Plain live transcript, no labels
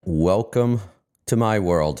welcome to my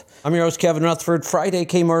world. I'm your host, Kevin Rutherford. Friday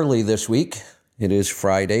came early this week. It is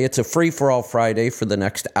Friday. It's a free-for-all Friday for the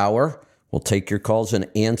next hour. We'll take your calls and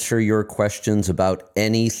answer your questions about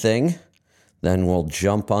anything. Then we'll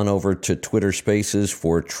jump on over to Twitter Spaces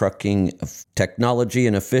for trucking technology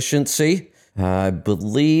and efficiency. I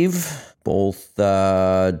believe both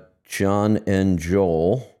John and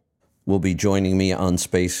Joel will be joining me on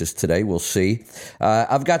Spaces today. We'll see.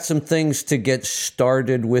 I've got some things to get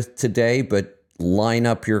started with today, but line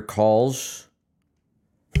up your calls.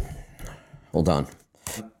 Hold on.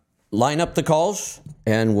 Line up the calls,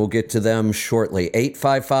 and we'll get to them shortly.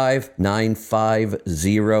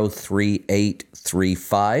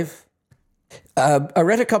 855-950-3835. I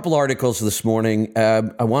read a couple articles this morning.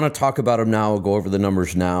 I want to talk about them now. I'll go over the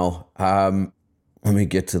numbers now. Let me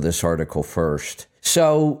get to this article first.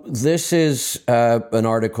 So this is an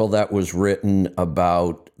article that was written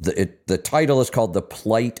about, the title is called The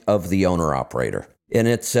Plight of the Owner-Operator. And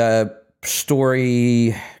it's a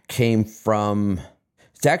story came from...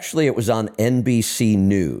 It was on NBC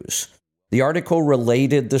News. The article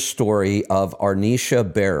related the story of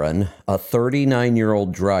Arnisha Barron, a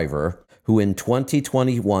 39-year-old driver who in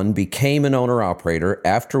 2021 became an owner-operator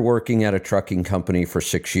after working at a trucking company for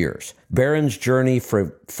 6 years. Barron's journey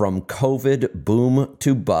from COVID boom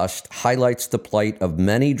to bust highlights the plight of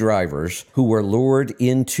many drivers who were lured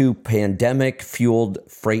into pandemic-fueled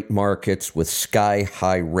freight markets with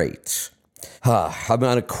sky-high rates. I'm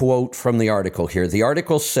going to quote from the article here. The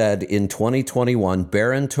article said in 2021,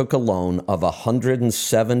 Barron took a loan of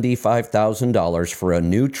 $175,000 for a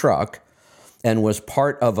new truck and was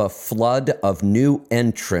part of a flood of new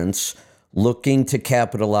entrants looking to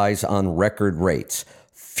capitalize on record rates,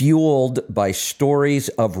 fueled by stories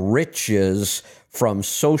of riches from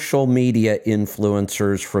social media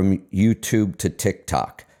influencers from YouTube to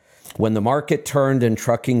TikTok. When the market turned and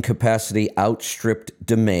trucking capacity outstripped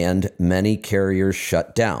demand, many carriers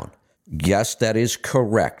shut down. Yes, that is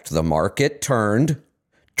correct. The market turned,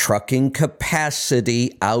 trucking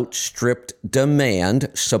capacity outstripped demand,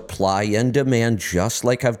 supply and demand, just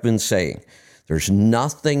like I've been saying. There's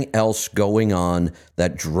nothing else going on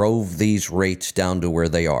that drove these rates down to where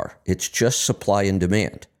they are. It's just supply and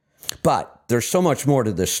demand. But there's so much more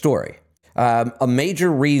to this story. A major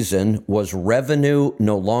reason was revenue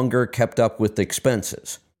no longer kept up with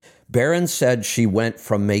expenses. Barron said she went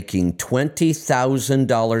from making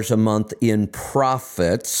 $20,000 a month in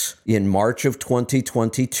profits in March of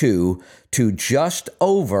 2022 to just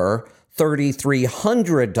over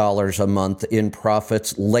 $3,300 a month in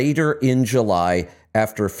profits later in July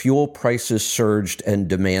after fuel prices surged and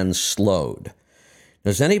demand slowed.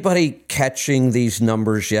 Is anybody catching these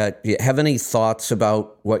numbers yet? Do you have any thoughts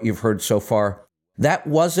about what you've heard so far? That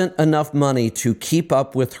wasn't enough money to keep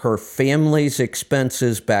up with her family's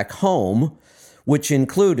expenses back home, which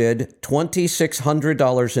included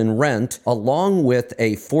 $2,600 in rent, along with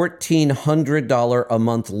a $1,400 a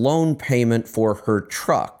month loan payment for her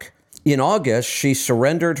truck. In August, she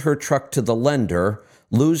surrendered her truck to the lender,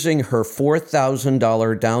 losing her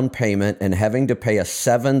 $4,000 down payment and having to pay a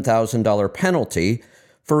 $7,000 penalty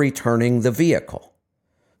for returning the vehicle.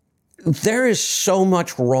 There is so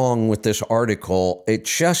much wrong with this article. It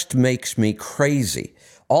just makes me crazy.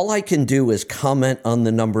 All I can do is comment on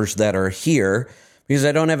the numbers that are here because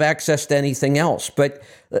I don't have access to anything else. But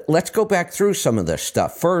let's go back through some of this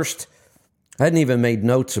stuff. First, I hadn't even made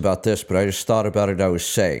notes about this, but I just thought about it. I was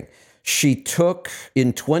saying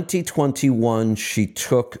in 2021, she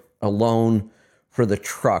took a loan for the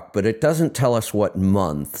truck, but it doesn't tell us what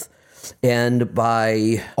month. And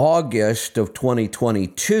by August of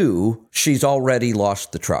 2022, she's already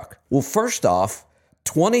lost the truck. Well, first off,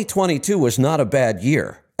 2022 was not a bad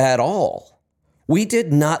year at all.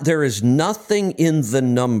 There is nothing in the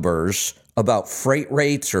numbers about freight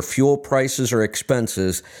rates or fuel prices or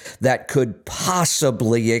expenses that could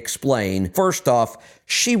possibly explain. First off,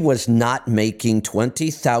 she was not making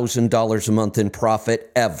 $20,000 a month in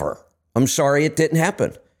profit ever. I'm sorry, it didn't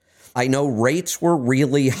happen. I know rates were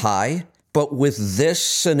really high, but with this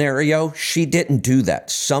scenario, she didn't do that.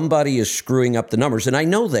 Somebody is screwing up the numbers, and I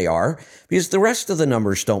know they are because the rest of the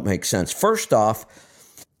numbers don't make sense. First off,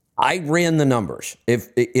 I ran the numbers.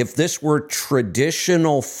 If this were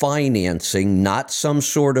traditional financing, not some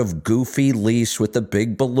sort of goofy lease with a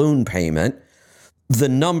big balloon payment, the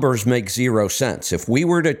numbers make 0 sense. If we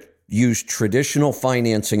were to use traditional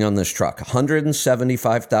financing on this truck,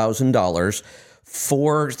 $175,000,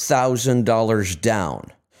 $4,000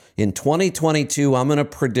 down. In 2022, I'm going to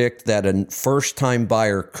predict that a first-time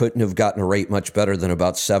buyer couldn't have gotten a rate much better than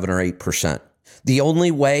about 7 or 8%. The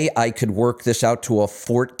only way I could work this out to a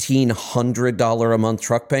 $1,400 a month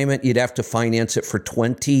truck payment, you'd have to finance it for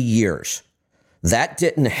 20 years. That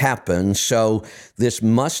didn't happen, so this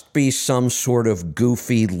must be some sort of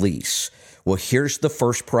goofy lease. Well, here's the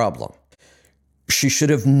first problem. She should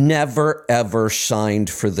have never, ever signed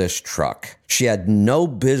for this truck. She had no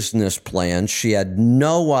business plan. She had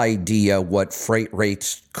no idea what freight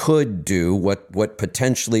rates could do, what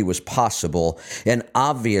potentially was possible. And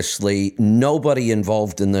obviously, nobody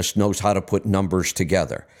involved in this knows how to put numbers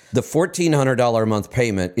together. The $1,400 a month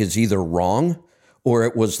payment is either wrong, or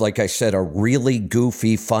it was, like I said, a really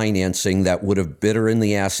goofy financing that would have bit her in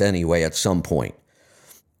the ass anyway at some point.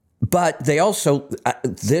 But they also,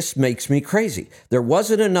 this makes me crazy. There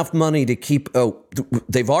wasn't enough money to keep,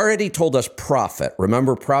 they've already told us profit.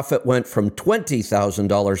 Remember, profit went from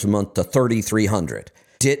 $20,000 a month to $3,300.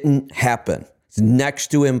 Didn't happen. It's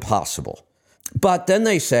next to impossible. But then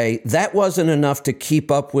they say that wasn't enough to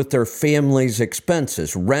keep up with their family's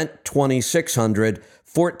expenses. Rent, $2,600,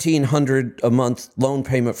 $1,400 a month loan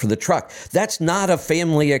payment for the truck. That's not a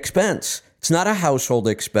family expense. It's not a household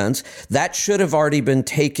expense. That should have already been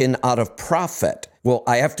taken out of profit. Well,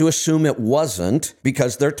 I have to assume it wasn't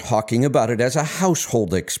because they're talking about it as a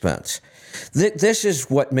household expense. This is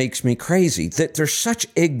what makes me crazy, that there's such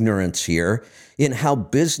ignorance here in how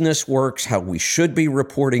business works, how we should be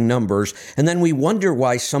reporting numbers, and then we wonder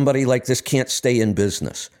why somebody like this can't stay in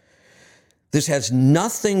business. This has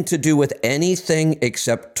nothing to do with anything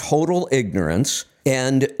except total ignorance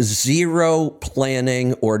and zero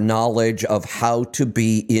planning or knowledge of how to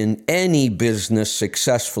be in any business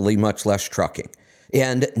successfully, much less trucking.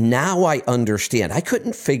 And now I understand. I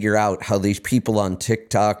couldn't figure out how these people on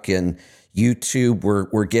TikTok and YouTube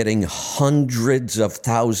were getting hundreds of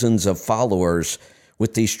thousands of followers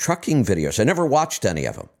with these trucking videos. I never watched any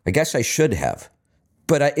of them. I guess I should have.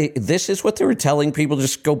 But this is what they were telling people,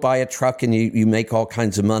 just go buy a truck and you make all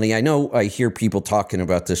kinds of money. I know I hear people talking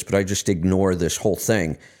about this, but I just ignore this whole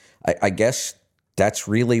thing. I guess that's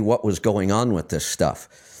really what was going on with this stuff.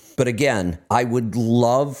 But again, I would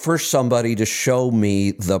love for somebody to show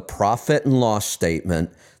me the profit and loss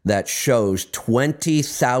statement that shows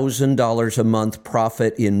 $20,000 a month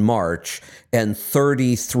profit in March and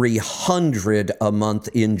 $3,300 a month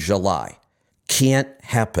in July. Can't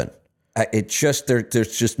happen. It just, there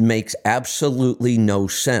just makes absolutely no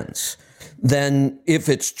sense. Then if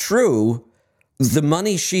it's true, the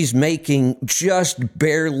money she's making just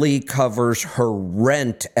barely covers her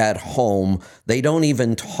rent at home. They don't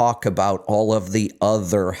even talk about all of the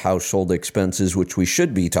other household expenses, which we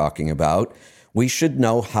should be talking about. We should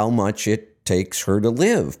know how much it takes her to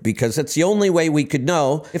live, because it's the only way we could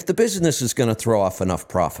know if the business is going to throw off enough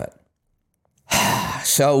profit.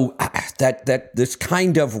 So this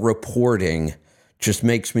kind of reporting just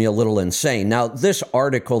makes me a little insane. Now, this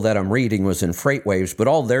article that I'm reading was in FreightWaves, but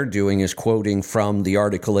all they're doing is quoting from the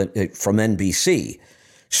article from NBC.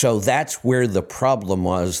 So that's where the problem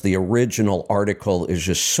was. The original article is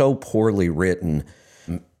just so poorly written.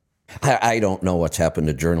 I don't know what's happened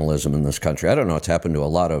to journalism in this country. I don't know what's happened to a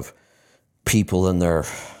lot of people and their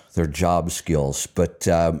job skills, but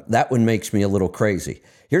that one makes me a little crazy.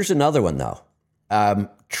 Here's another one, though.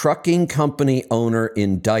 Trucking company owner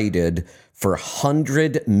indicted for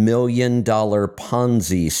 $100 million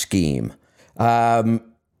Ponzi scheme.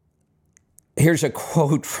 Here's a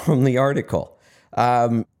quote from the article.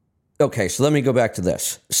 Okay, so let me go back to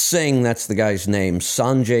this. Singh, that's the guy's name,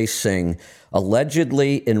 Sanjay Singh,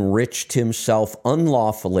 allegedly enriched himself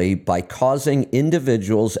unlawfully by causing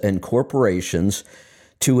individuals and corporations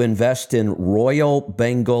to invest in Royal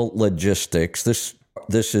Bengal Logistics. This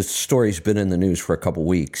story's been in the news for a couple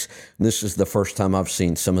weeks. This is the first time I've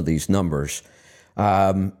seen some of these numbers.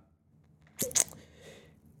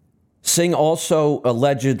 Singh also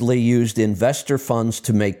allegedly used investor funds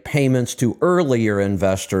to make payments to earlier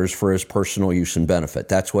investors for his personal use and benefit.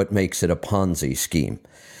 That's what makes it a Ponzi scheme.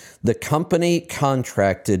 The company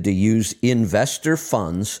contracted to use investor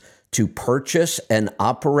funds to purchase and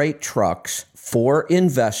operate trucks for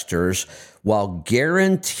investors while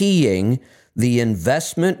guaranteeing the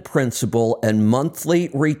investment principal and monthly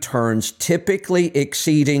returns typically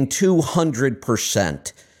exceeding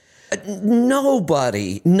 200%.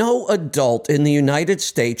 Nobody, no adult in the United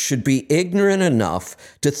States should be ignorant enough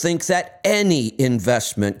to think that any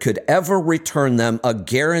investment could ever return them a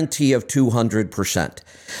guarantee of 200%.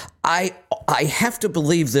 I have to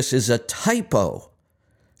believe this is a typo.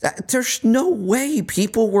 There's no way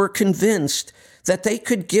people were convinced that they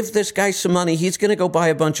could give this guy some money. He's going to go buy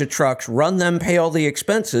a bunch of trucks, run them, pay all the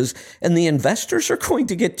expenses, and the investors are going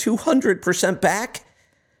to get 200% back.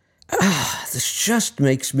 This just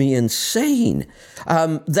makes me insane.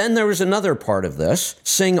 Then there was another part of this.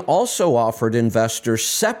 Singh also offered investors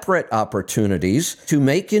separate opportunities to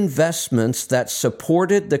make investments that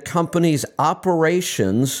supported the company's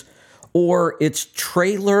operations or its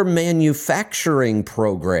trailer manufacturing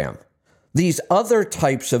program. These other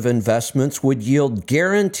types of investments would yield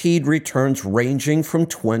guaranteed returns ranging from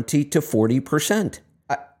 20 to 40%.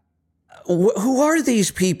 Who are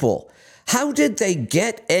these people? How did they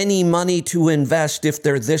get any money to invest if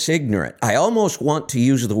they're this ignorant? I almost want to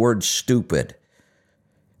use the word stupid.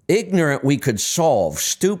 Ignorant we could solve.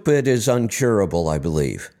 Stupid is uncurable, I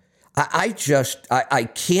believe. I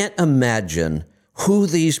can't imagine who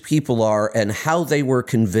these people are and how they were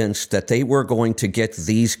convinced that they were going to get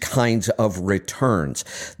these kinds of returns.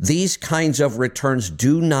 These kinds of returns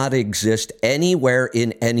do not exist anywhere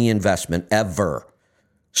in any investment, ever.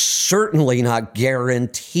 Certainly not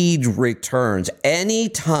guaranteed returns.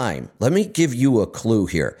 Anytime, let me give you a clue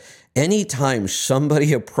here. Anytime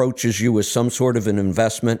somebody approaches you with some sort of an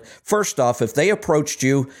investment, first off, if they approached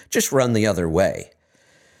you, just run the other way.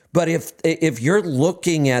 But if you're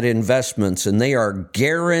looking at investments and they are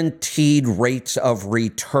guaranteed rates of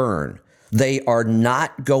return, they are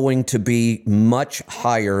not going to be much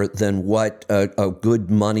higher than what a good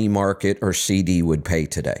money market or CD would pay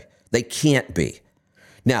today. They can't be.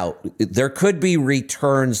 Now, there could be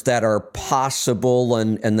returns that are possible,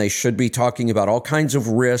 and they should be talking about all kinds of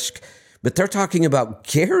risk, but they're talking about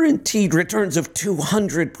guaranteed returns of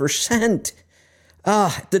 200%.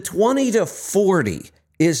 The 20 to 40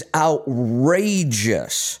 is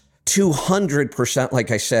outrageous. 200%,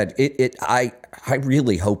 like I said, I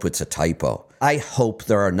really hope it's a typo. I hope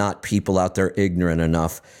there are not people out there ignorant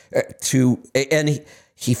enough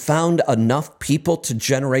he found enough people to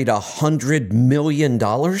generate $100 million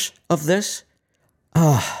of this.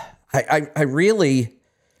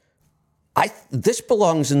 This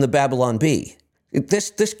belongs in the Babylon Bee.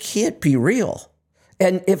 This can't be real.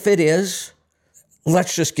 And if it is,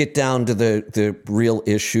 let's just get down to the real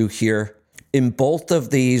issue here. In both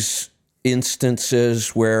of these instances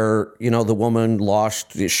where, the woman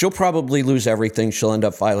lost, she'll probably lose everything. She'll end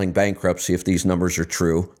up filing bankruptcy if these numbers are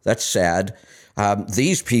true. That's sad.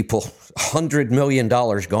 These people, $100 million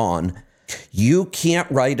gone. You can't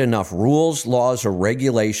write enough rules, laws, or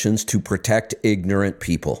regulations to protect ignorant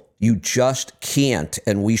people. You just can't,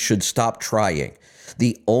 and we should stop trying.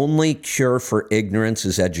 The only cure for ignorance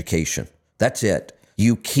is education. That's it.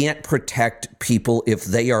 You can't protect people if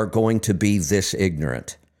they are going to be this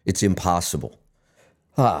ignorant. It's impossible.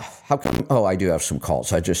 How come? Oh, I do have some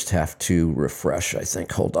calls. I just have to refresh, I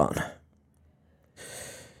think. Hold on.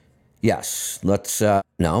 Yes, let's,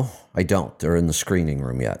 no, I don't. They're in the screening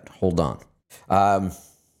room yet. Hold on. All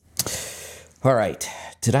right.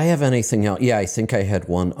 Did I have anything else? Yeah, I think I had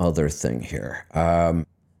one other thing here.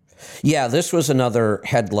 Yeah, this was another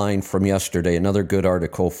headline from yesterday, another good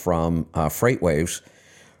article from FreightWaves.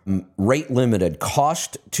 Rate limited,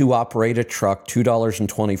 cost to operate a truck,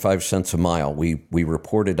 $2.25 a mile. We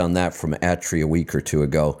reported on that from Atri a week or two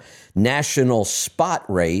ago. National spot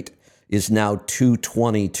rate is now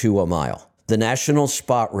 $2.22 a mile. The national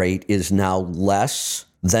spot rate is now less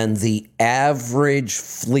than the average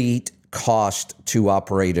fleet cost to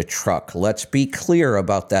operate a truck. Let's be clear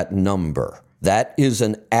about that number. That is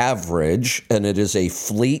an average, and it is a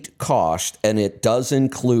fleet cost, and it does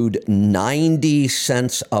include 90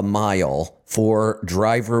 cents a mile for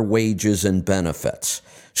driver wages and benefits.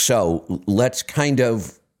 So let's kind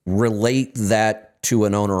of relate that to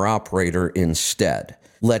an owner-operator instead.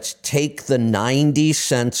 Let's take the 90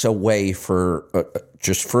 cents away for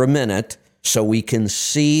just for a minute so we can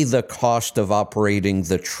see the cost of operating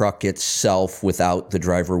the truck itself without the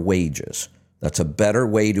driver wages. That's a better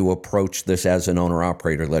way to approach this as an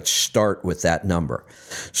owner-operator. Let's start with that number.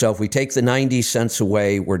 So if we take the 90 cents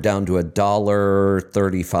away, we're down to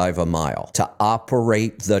 $1.35 a mile to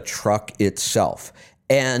operate the truck itself.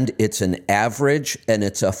 And it's an average, and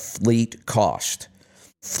it's a fleet cost.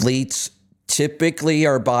 Fleets typically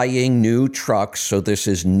are buying new trucks, so this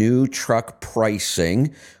is new truck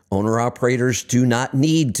pricing. Owner-operators do not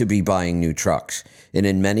need to be buying new trucks, and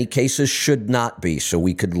in many cases should not be, so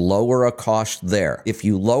we could lower a cost there. If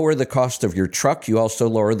you lower the cost of your truck, you also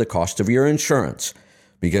lower the cost of your insurance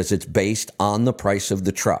because it's based on the price of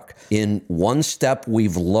the truck. In one step,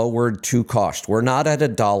 we've lowered two costs. We're not at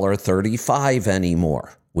 $1.35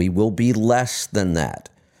 anymore. We will be less than that.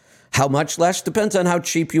 How much less? Depends on how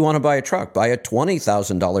cheap you want to buy a truck. Buy a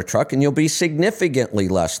 $20,000 truck and you'll be significantly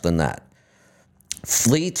less than that.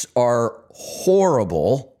 Fleets are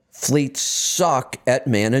horrible. Fleets suck at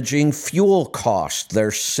managing fuel costs,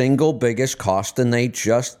 their single biggest cost, and they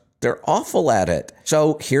just They're awful at it.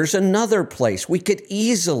 So here's another place we could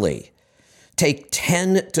easily take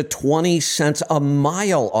 10 to 20 cents a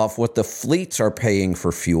mile off what the fleets are paying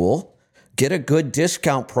for fuel. Get a good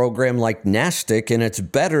discount program like NASTC, and it's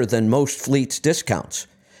better than most fleets' discounts.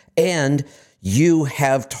 And you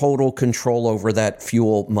have total control over that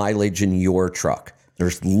fuel mileage in your truck.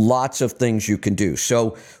 There's lots of things you can do.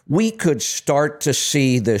 So we could start to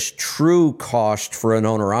see this true cost for an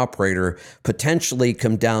owner-operator potentially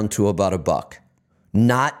come down to about $1.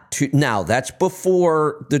 Now, that's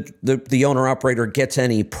before the owner-operator gets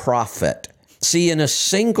any profit. See, in a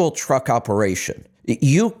single truck operation,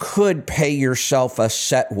 you could pay yourself a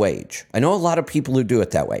set wage. I know a lot of people who do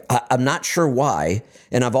it that way. I'm not sure why,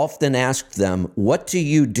 and I've often asked them, what do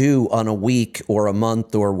you do on a week or a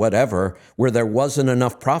month or whatever where there wasn't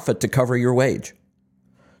enough profit to cover your wage?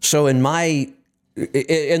 So and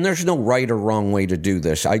there's no right or wrong way to do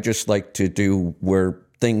this. I just like to do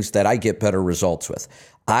things that I get better results with.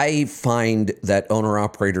 I find that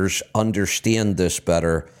owner-operators understand this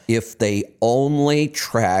better if they only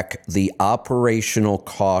track the operational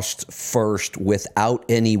cost first without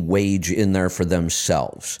any wage in there for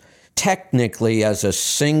themselves. Technically, as a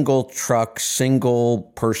single truck, single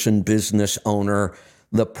person business owner,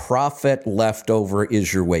 the profit left over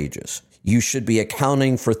is your wages. You should be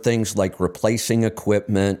accounting for things like replacing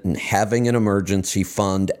equipment and having an emergency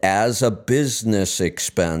fund as a business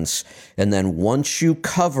expense. And then once you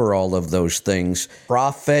cover all of those things,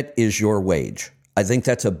 profit is your wage. I think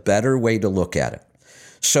that's a better way to look at it.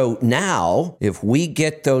 So now, if we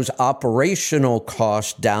get those operational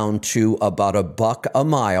costs down to about $1 a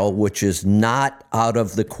mile, which is not out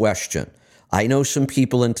of the question. I know some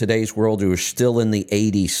people in today's world who are still in the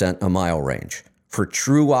 80 cent a mile range for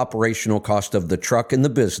true operational cost of the truck and the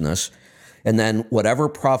business, and then whatever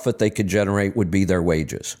profit they could generate would be their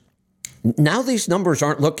wages. Now these numbers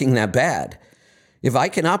aren't looking that bad. If I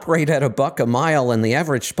can operate at $1 a mile and the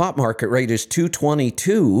average spot market rate is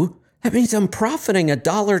 $2.22, that means I'm profiting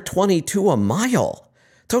 $1.22 a mile.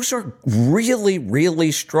 Those are really,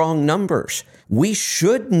 really strong numbers. We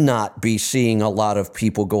should not be seeing a lot of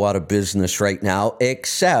people go out of business right now,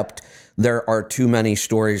 except there are too many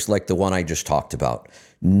stories like the one I just talked about.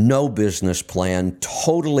 No business plan,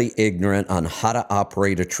 totally ignorant on how to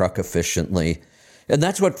operate a truck efficiently. And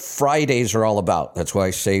that's what Fridays are all about. That's why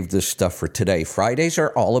I saved this stuff for today. Fridays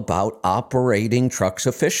are all about operating trucks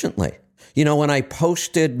efficiently. You know, when I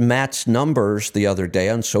posted Matt's numbers the other day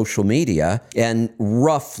on social media, and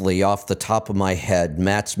roughly off the top of my head,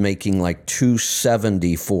 Matt's making like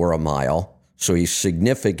 $2.74 a mile. So he's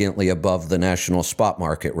significantly above the national spot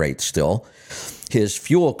market rate still. His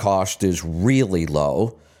fuel cost is really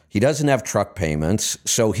low. He doesn't have truck payments,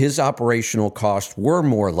 so his operational costs were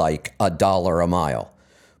more like $1 a mile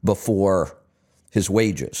before his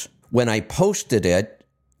wages. When I posted it,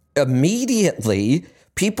 immediately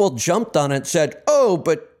people jumped on it and said, oh,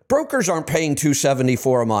 but brokers aren't paying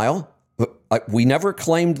 $2.74 a mile. We never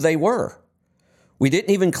claimed they were. We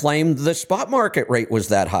didn't even claim the spot market rate was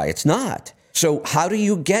that high. It's not. So how do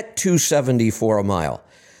you get $2.74 a mile?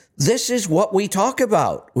 This is what we talk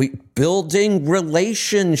about. Building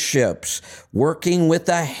relationships, working with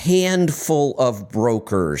a handful of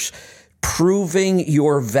brokers, proving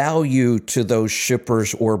your value to those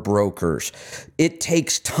shippers or brokers. It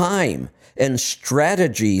takes time and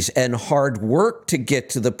strategies and hard work to get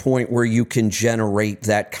to the point where you can generate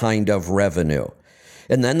that kind of revenue.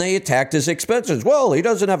 And then they attacked his expenses. Well, he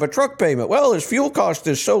doesn't have a truck payment. Well, his fuel cost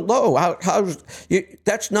is so low.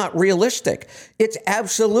 That's not realistic. It's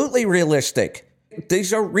absolutely realistic.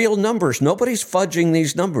 These are real numbers. Nobody's fudging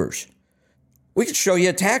these numbers. We could show you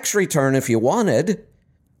a tax return if you wanted,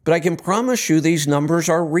 but I can promise you these numbers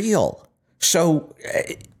are real. So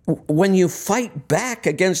when you fight back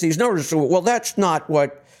against these numbers, well, that's not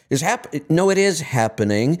what is happening. No, it is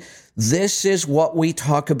happening. This is what we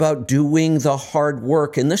talk about, doing the hard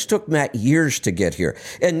work. And this took Matt years to get here.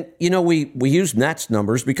 And, you know, we use Matt's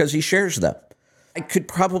numbers because he shares them. I could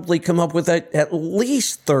probably come up with at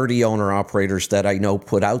least 30 owner-operators that I know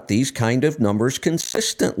put out these kind of numbers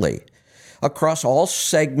consistently across all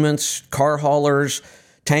segments, car haulers,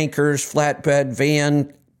 tankers, flatbed,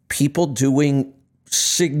 van, people doing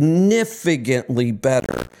significantly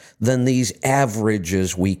better than these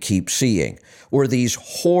averages we keep seeing, or these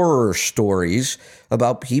horror stories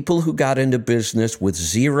about people who got into business with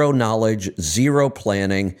zero knowledge, zero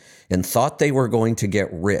planning, and thought they were going to get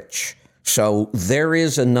rich. So there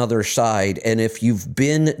is another side, and if you've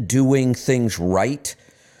been doing things right,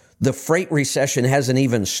 the freight recession hasn't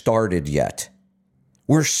even started yet.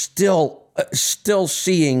 We're still still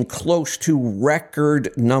seeing close to record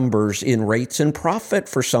numbers in rates and profit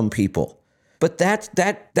for some people. But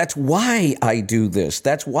that's why I do this.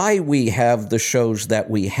 That's why we have the shows that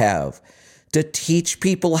we have, to teach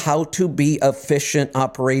people how to be efficient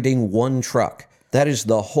operating one truck. That is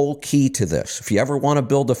the whole key to this. If you ever want to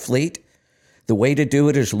build a fleet, the way to do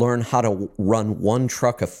it is learn how to run one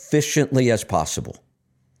truck efficiently as possible.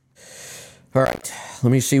 All right,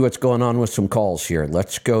 let me see what's going on with some calls here.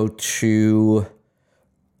 Let's go to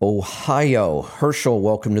Ohio. Herschel,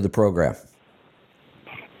 welcome to the program.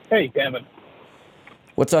 Hey, Kevin.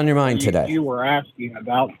 What's on your mind today? You were asking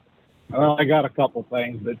about, well, I got a couple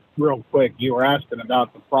things, but real quick, you were asking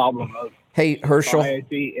about the problem of Hey, Herschel,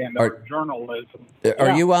 society and our journalism.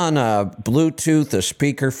 Are you on a Bluetooth, a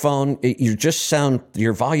speakerphone? You just sound,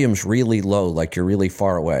 your volume's really low, like you're really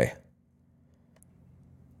far away.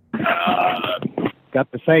 Got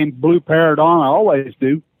the same blue parrot on, I always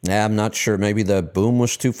do. Yeah, I'm not sure. Maybe the boom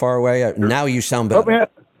was too far away. Now you sound better.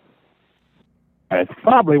 It's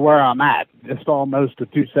probably where I'm at, just almost to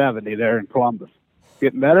 270 there in Columbus.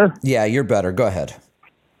 Getting better? Yeah, you're better. Go ahead.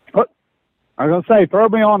 I was going to say, throw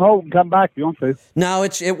me on hold and come back if you want to. No,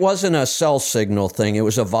 it wasn't a cell signal thing. It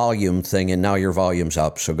was a volume thing, and now your volume's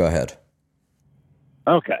up, so go ahead.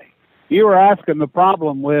 Okay. You were asking the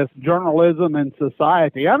problem with journalism and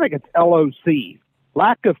society. I think it's LOC,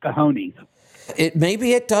 lack of cojones.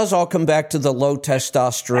 Maybe it does all come back to the low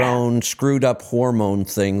testosterone, screwed up hormone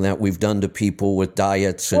thing that we've done to people with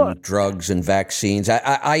diets and drugs and vaccines.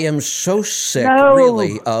 I am so sick,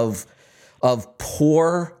 really, of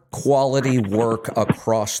poor quality work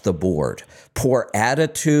across the board. Poor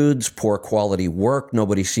attitudes, poor quality work.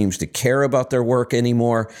 Nobody seems to care about their work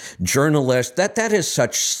anymore. Journalists, that is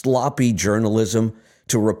such sloppy journalism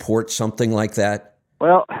to report something like that.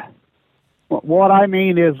 Well, what I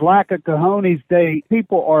mean is lack of cojones.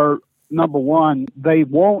 People are, number one, they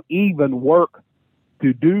won't even work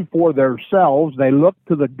to do for themselves. They look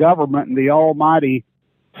to the government and the almighty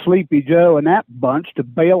Sleepy Joe and that bunch to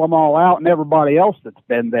bail them all out and everybody else that's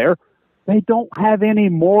been there. They don't have any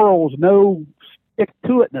morals, no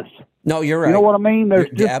stick-to-itness. No, you're right. You know what I mean?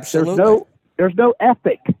 Absolutely. There's no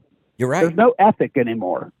ethic. You're right. There's no ethic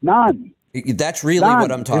anymore. None. That's really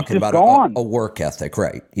what I'm talking about, a work ethic,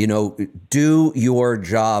 right? You know, do your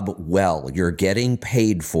job well. You're getting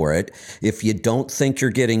paid for it. If you don't think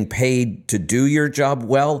you're getting paid to do your job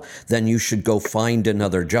well, then you should go find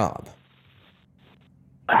another job.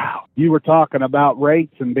 You were talking about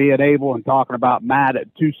rates and being able and talking about Matt at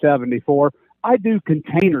 274. I do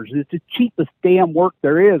containers. It's the cheapest damn work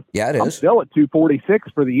there is. Yeah, it is. I'm still at 246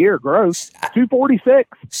 for the year gross. 246.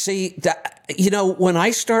 See, when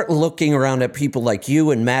I start looking around at people like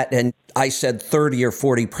you and Matt, and I said 30 or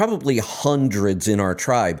 40, probably hundreds in our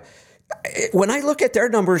tribe. When I look at their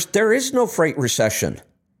numbers, there is no freight recession.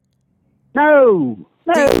 No.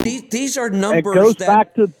 These are numbers it goes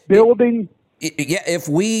back to building. Yeah, if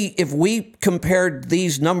we compared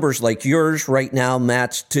these numbers like yours right now,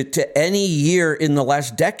 Matt's, to any year in the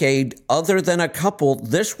last decade other than a couple,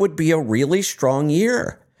 this would be a really strong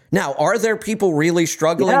year. Now, are there people really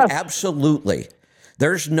struggling? Yes. Absolutely.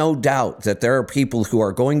 There's no doubt that there are people who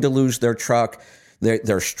are going to lose their truck.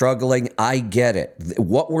 They're struggling. I get it.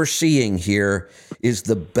 What we're seeing here is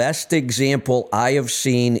the best example I have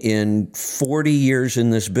seen in 40 years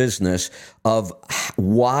in this business of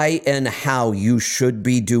why and how you should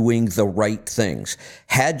be doing the right things.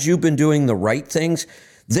 Had you been doing the right things,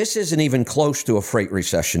 this isn't even close to a freight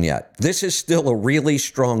recession yet. This is still a really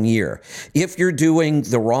strong year. If you're doing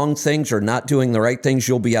the wrong things or not doing the right things,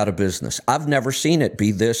 you'll be out of business. I've never seen it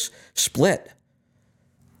be this split.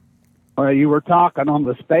 You were talking on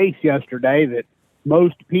the space yesterday that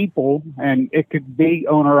most people, and it could be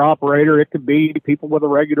owner-operator, it could be people with a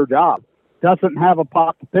regular job, doesn't have a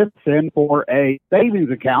pot to piss in for a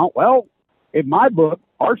savings account. Well, in my book,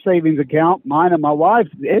 our savings account, mine and my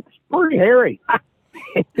wife's, it's pretty hairy.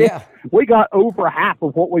 Yeah. We got over half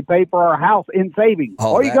of what we pay for our house in savings.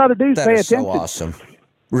 All you got to do is pay attention. That is so awesome.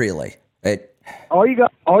 Really. All you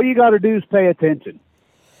got to do is pay attention.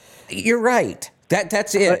 You're right.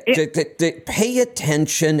 That's it. Pay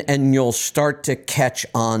attention and you'll start to catch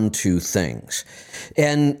on to things.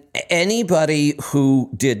 And anybody who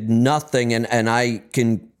did nothing, and I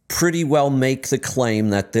can pretty well make the claim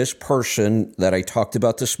that this person that I talked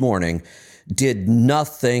about this morning did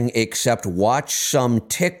nothing except watch some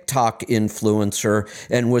TikTok influencer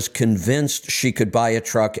and was convinced she could buy a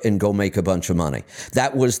truck and go make a bunch of money.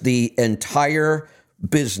 That was the entire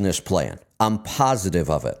business plan. I'm positive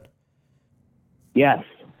of it. Yes.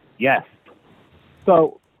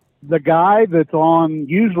 So The guy that's on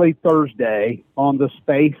usually Thursday on the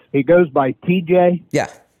Space, he goes by TJ.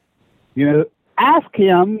 Yeah. Ask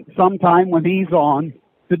him sometime when he's on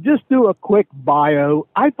to just do a quick bio.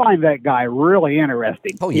 I find that guy really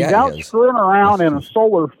interesting. Oh, yeah, he's out screwing around in a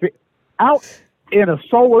solar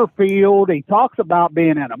field. He talks about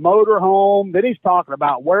being in a motorhome. Then he's talking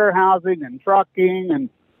about warehousing and trucking. And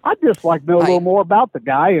I'd just like to know a little more about the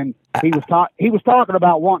guy. And he was talking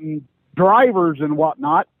about wanting drivers and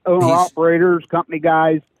whatnot, owner-operators, company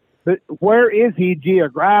guys. But where is he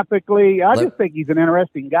geographically? I just think he's an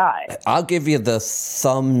interesting guy. I'll give you the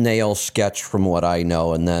thumbnail sketch from what I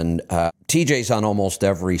know, and then TJ's on almost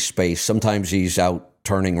every space. Sometimes he's out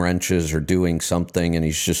turning wrenches or doing something, and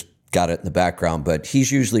he's just got it in the background, but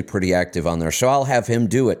he's usually pretty active on there. So I'll have him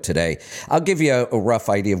do it today. I'll give you a rough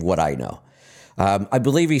idea of what I know. I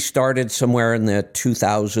believe he started somewhere in the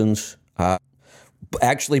 2000s.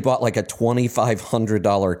 Actually bought like a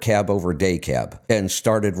 $2,500 cab over day cab and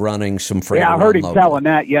started running some freight. Yeah, I heard him telling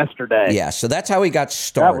that yesterday. Yeah, so that's how he got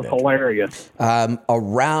started. That was hilarious.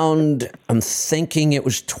 Around, I'm thinking it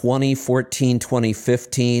was 2014,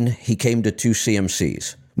 2015, he came to 2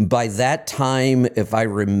 CMCs. By that time, if I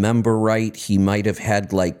remember right, he might have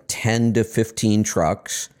had like 10 to 15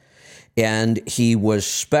 trucks. And he was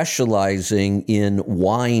specializing in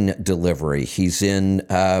wine delivery. He's in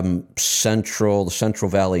the Central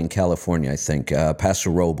Valley in California, I think,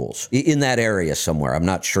 Paso Robles, in that area somewhere. I'm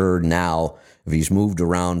not sure now if he's moved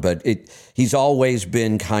around, but he's always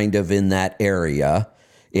been kind of in that area.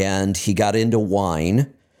 And he got into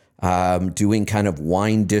wine, doing kind of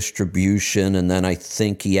wine distribution. And then I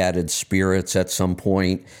think he added spirits at some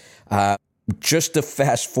point. Just to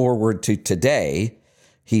fast forward to today,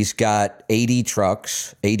 he's got 80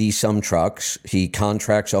 some trucks. He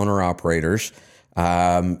contracts owner-operators.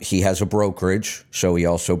 He has a brokerage, so he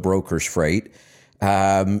also brokers freight.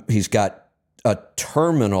 He's got a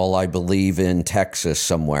terminal, I believe, in Texas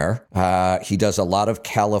somewhere. He does a lot of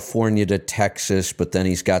California to Texas, but then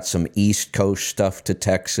he's got some East Coast stuff to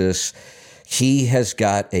Texas. He has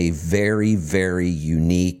got a very, very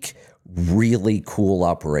unique, really cool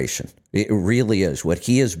operation. It really is. What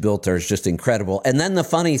he has built there is just incredible. And then the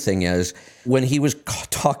funny thing is, when he was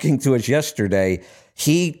talking to us yesterday,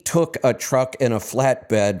 he took a truck and a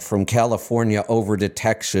flatbed from California over to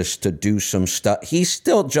Texas to do some stuff. He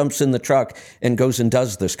still jumps in the truck and goes and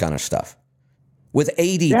does this kind of stuff with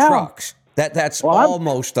 80 trucks. That's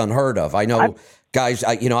almost unheard of. I know guys,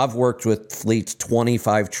 I've worked with fleets,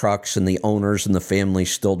 25 trucks, and the owners and the family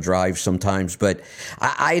still drive sometimes, but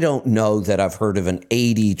I don't know that I've heard of an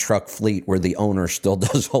 80 truck fleet where the owner still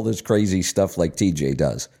does all this crazy stuff like TJ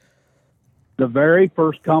does. The very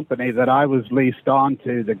first company that I was leased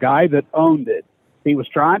onto, the guy that owned it, he was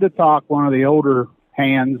trying to talk one of the older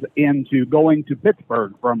hands into going to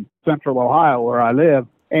Pittsburgh from Central Ohio, where I live.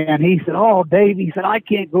 And he said, "Oh, Dave," he said, "I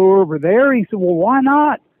can't go over there." He said, "Well, why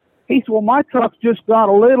not?" He said, "Well, my truck's just got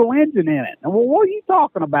a little engine in it." And, "Well, what are you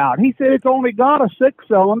talking about?" He said, "It's only got a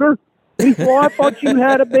 6-cylinder. He said, "Well, I thought you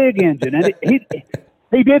had a big engine." And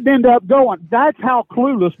he didn't end up going. That's how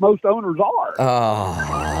clueless most owners are.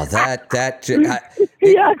 Oh,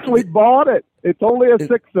 he actually bought it. It's only a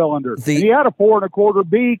 6-cylinder. He had a 4 1/4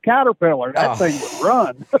 B Caterpillar. That thing would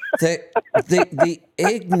run. the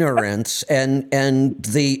ignorance and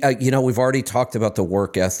the we've already talked about the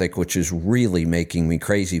work ethic, which is really making me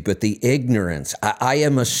crazy. But the ignorance, I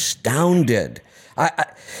am astounded.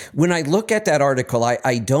 When I look at that article,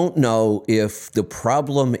 I don't know if the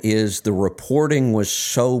problem is the reporting was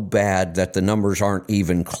so bad that the numbers aren't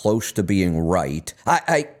even close to being right.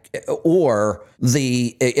 And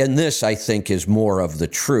this I think is more of the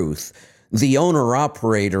truth. The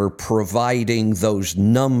owner-operator providing those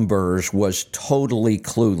numbers was totally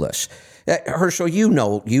clueless. Herschel,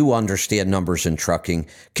 you understand numbers in trucking.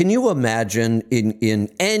 Can you imagine in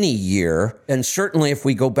any year, and certainly if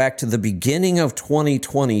we go back to the beginning of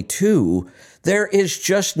 2022, there is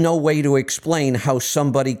just no way to explain how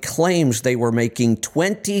somebody claims they were making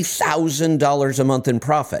 $20,000 a month in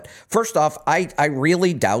profit. First off, I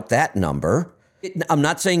really doubt that number. I'm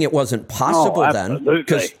not saying it wasn't possible then,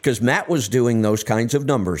 because Matt was doing those kinds of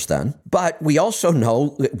numbers then. But we also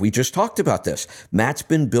know, we just talked about this, Matt's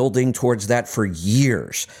been building towards that for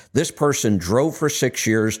years. This person drove for 6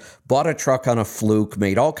 years, bought a truck on a fluke,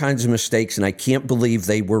 made all kinds of mistakes, and I can't believe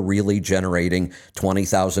they were really generating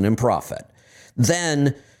 $20,000 in profit.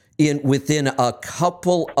 Then within a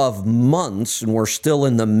couple of months, and we're still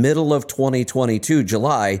in the middle of 2022,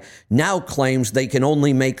 July, now claims they can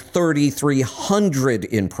only make $3,300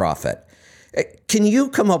 in profit. Can you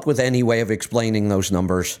come up with any way of explaining those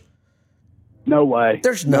numbers? No way.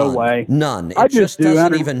 There's no none. way. None. I It just do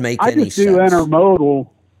doesn't even make any sense. I just do intermodal.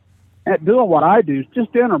 At doing what I do is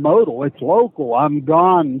just intermodal. It's local. I'm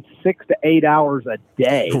gone 6 to 8 hours a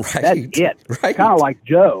day. Right. That's it. Right. Kind of like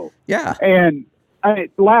Joe. Yeah. And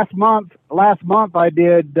last month I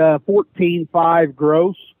did 14.5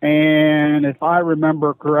 gross, and if I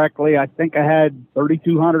remember correctly, I think I had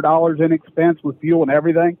 $3,200 in expense with fuel and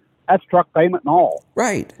everything. That's truck payment and all.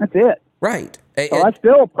 Right. That's it. Right. So I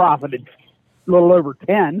still profited a little over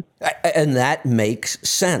 10. And that makes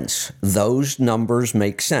sense. Those numbers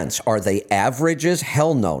make sense. Are they averages?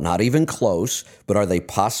 Hell no, not even close. But are they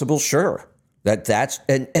possible? Sure. That's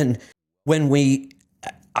and when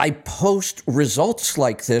I post results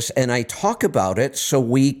like this and I talk about it so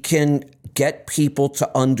we can get people to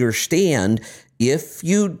understand if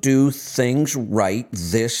you do things right,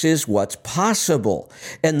 this is what's possible.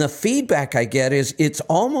 And the feedback I get is it's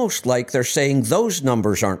almost like they're saying those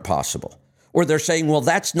numbers aren't possible. Or they're saying, well,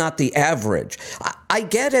 that's not the average. I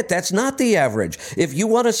get it. That's not the average. If you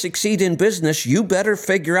want to succeed in business, you better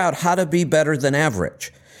figure out how to be better than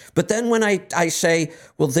average. But then when I say,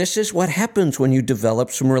 well, this is what happens when you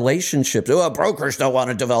develop some relationships. Well, brokers don't want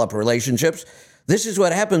to develop relationships. This is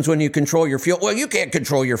what happens when you control your fuel. Well, you can't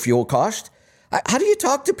control your fuel cost. How do you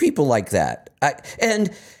talk to people like that? And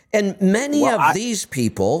many of these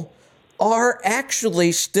people are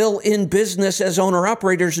actually still in business as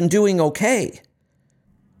owner-operators and doing okay.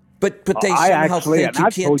 But they somehow think you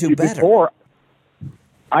can't do better. Before,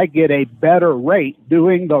 I get a better rate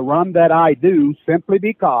doing the run that I do simply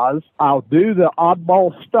because I'll do the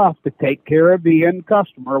oddball stuff to take care of the end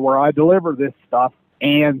customer where I deliver this stuff.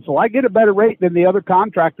 And so I get a better rate than the other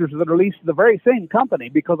contractors that are leased to the very same company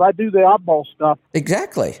because I do the oddball stuff.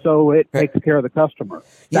 Exactly. So it takes care of the customer.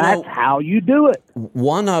 That's how you do it.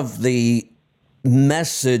 One of the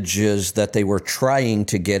messages that they were trying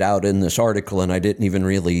to get out in this article, and I didn't even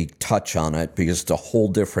really touch on it because it's a whole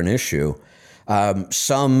different issue.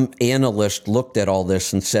 Some analyst looked at all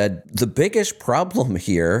this and said, the biggest problem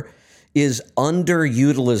here is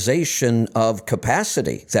underutilization of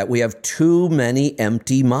capacity, that we have too many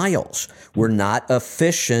empty miles. We're not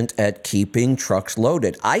efficient at keeping trucks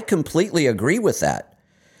loaded. I completely agree with that.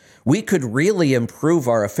 We could really improve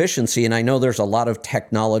our efficiency, and I know there's a lot of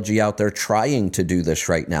technology out there trying to do this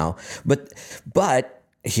right now. But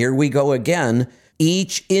here we go again.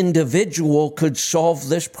 Each individual could solve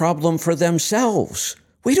this problem for themselves.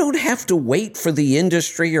 We don't have to wait for the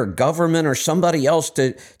industry or government or somebody else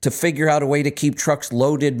to figure out a way to keep trucks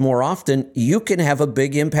loaded more often. You can have a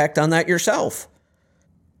big impact on that yourself.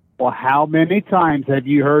 Well, how many times have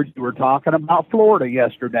you heard, you were talking about Florida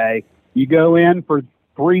yesterday, you go in for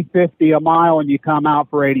 $3.50 a mile and you come out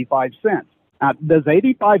for 85 cents. Now, does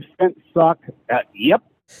 85 cents suck? Yep.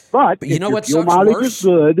 But you know what fuel sucks mileage worse? Is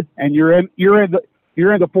good, and you're in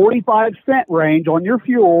the 45 cent range on your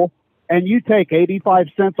fuel, and you take 85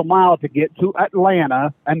 cents a mile to get to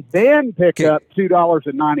Atlanta, and then pick up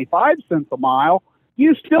 $2.95 a mile.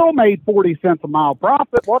 You still made 40 cents a mile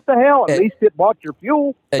profit. What the hell? At least it bought your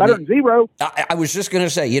fuel. Better than zero. I was just going to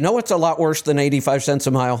say, you know what's a lot worse than 85 cents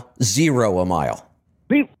a mile? Zero a mile.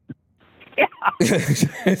 Yeah.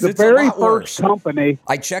 The very first company.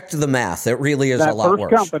 I checked the math. It really is a lot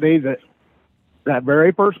worse. That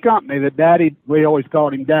very first company that we always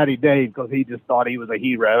called him Daddy Dave because he just thought he was a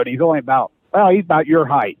hero. And he's only about your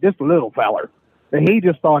height, just a little feller. But he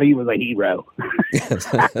just thought he was a hero.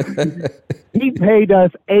 He paid us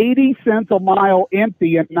 80 cents a mile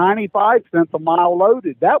empty and 95 cents a mile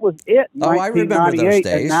loaded. That was it in 1998. I remember those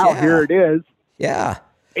days. And now here it is. Yeah.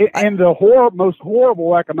 In the most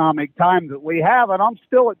horrible economic time that we have, and I'm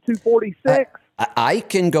still at 246. I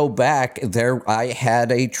can go back there. I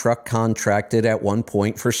had a truck contracted at one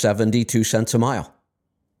point for 72 cents a mile.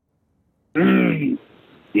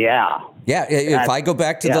 Yeah. Yeah. If I go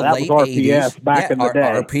back to the late RPS 80s, back in the day.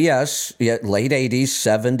 RPS, late 80s,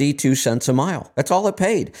 72 cents a mile. That's all it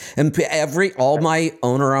paid. And all my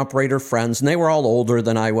owner operator friends, and they were all older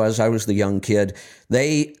than I was the young kid.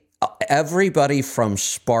 Everybody from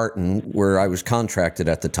Spartan, where I was contracted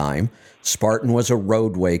at the time, Spartan was a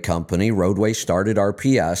roadway company. Roadway started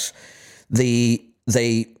RPS.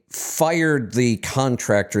 They fired the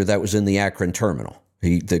contractor that was in the Akron terminal.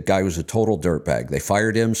 The guy was a total dirtbag. They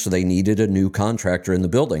fired him, so they needed a new contractor in the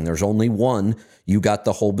building. There's only one. You got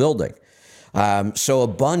the whole building. So a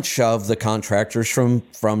bunch of the contractors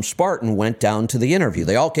from Spartan went down to the interview.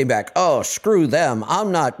 They all came back, oh, screw them.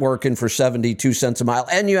 I'm not working for 72 cents a mile.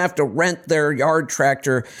 And you have to rent their yard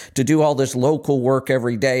tractor to do all this local work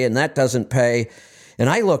every day, and that doesn't pay. And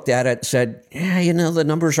I looked at it and said, yeah, the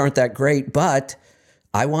numbers aren't that great, but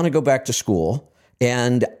I want to go back to school.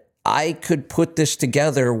 And I could put this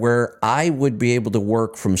together where I would be able to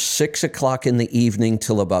work from 6 o'clock in the evening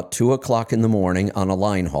till about 2 o'clock in the morning on a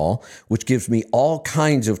line haul, which gives me all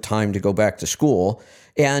kinds of time to go back to school.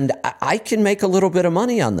 And I can make a little bit of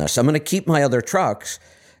money on this. I'm going to keep my other trucks.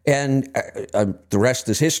 And the rest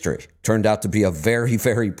is history. Turned out to be a very,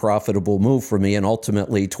 very profitable move for me. And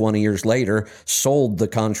ultimately, 20 years later, sold the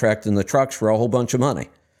contract and the trucks for a whole bunch of money.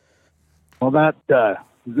 Well, that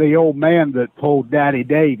the old man that told Daddy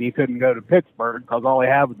Dave he couldn't go to Pittsburgh because all he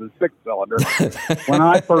had was a 6-cylinder. When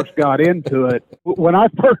I first got into it,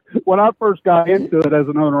 as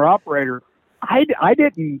an owner operator, I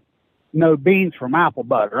didn't know beans from apple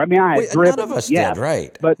butter. I mean, I had driven. None of us yes, did,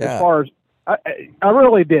 right? But as far as I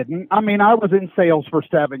really didn't. I mean, I was in sales for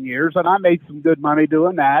 7 years, and I made some good money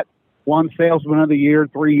doing that. Won Salesman of the Year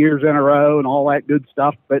 3 years in a row and all that good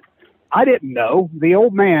stuff. But I didn't know. The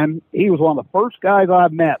old man, he was one of the first guys I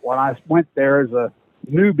met when I went there as a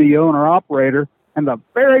newbie owner-operator. And the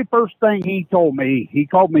very first thing he told me, he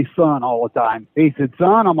called me son all the time. He said,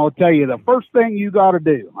 son, I'm going to tell you the first thing you got to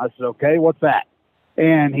do. I said, okay, what's that?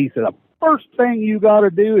 And he said, the first thing you got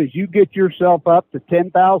to do is you get yourself up to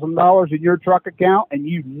 $10,000 in your truck account, and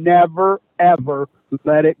you never, ever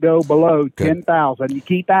let it go below 10,000. You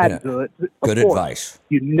keep adding to it. Good advice.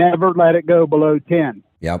 You never let it go below 10.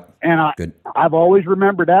 Yep. And I've always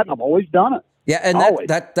remembered that, and I've always done it. Yeah, and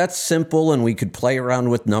that's simple, and we could play around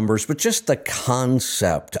with numbers, but just the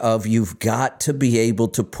concept of you've got to be able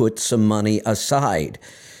to put some money aside.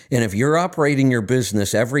 And if you're operating your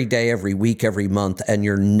business every day, every week, every month, and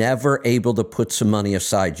you're never able to put some money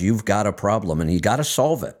aside, you've got a problem, and you got to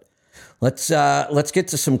solve it. Let's get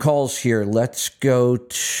to some calls here. Let's go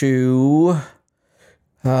to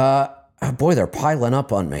boy, they're piling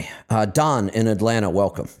up on me. Don in Atlanta,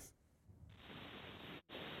 welcome.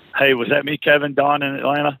 Hey, was that me, Kevin? Don in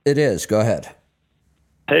Atlanta? It is. Go ahead.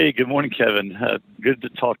 Hey, good morning, Kevin. Good to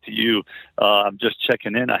talk to you. I'm just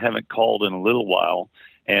checking in. I haven't called in a little while,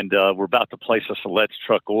 and we're about to place a Select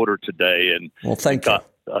truck order today, and thank you. Got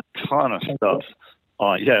a ton of stuff.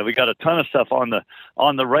 We got a ton of stuff on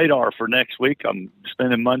the radar for next week. I'm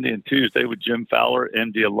spending Monday and Tuesday with Jim Fowler,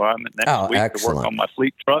 MD Alignment, next week excellent. to work on my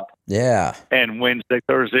fleet truck. Yeah. And Wednesday,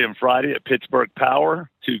 Thursday, and Friday at Pittsburgh Power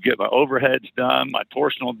to get my overheads done, my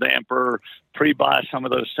torsional damper, pre-buy some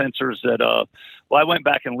of those sensors that, I went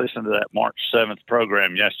back and listened to that March 7th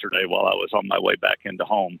program yesterday while I was on my way back into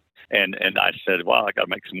home. And I said, well, I got to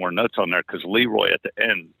make some more notes on there because Leroy at the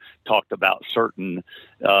end talked about certain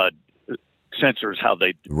sensors, how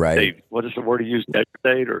they what is the word he used,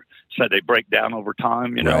 degradate, or said they break down over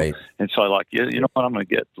time, you know. Right. And so I like, you know what, I'm going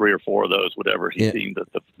to get 3 or 4 of those, whatever he deemed the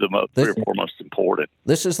 3 or 4 most important.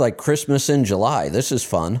 This is like Christmas in July. This is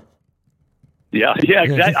fun. Yeah,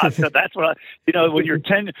 exactly. That's what when you're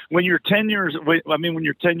 10 years, when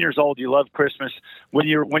you're 10 years old, you love Christmas. When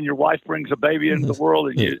your wife brings a baby into the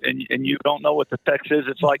world and you don't know what the text is,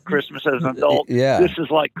 it's like Christmas as an adult. Yeah. This is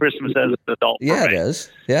like Christmas as an adult. Yeah, it is.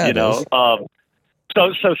 Yeah, you know.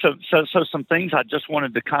 So some things I just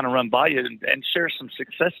wanted to kind of run by you and share some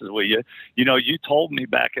successes with you. You know, you told me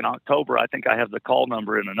back in October, I think I have the call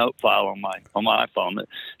number in a note file on my iPhone that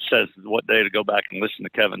says what day to go back and listen to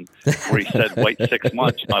Kevin, where he said wait 6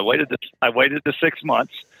 months. I waited the 6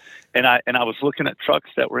 months, and I was looking at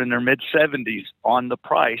trucks that were in their mid-70s on the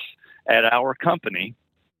price at our company,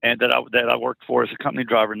 and that I worked for as a company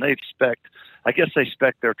driver, and they spec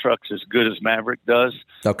their trucks as good as Maverick does.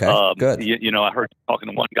 Okay, good. You know, I heard talking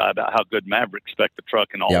to one guy about how good Maverick spec the truck,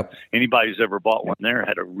 and all. Yep. Anybody who's ever bought one there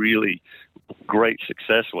had a really great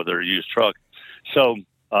success with their used truck. So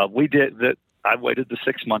we did that. I waited the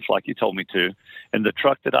 6 months like you told me to, and the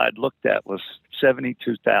truck that I had looked at was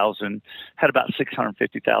 72,000, had about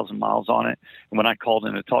 650,000 miles on it. And when I called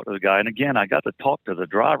in to talk to the guy, and again, I got to talk to the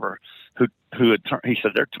driver who had he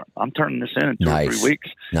said, I'm turning this in 2 or 3 weeks.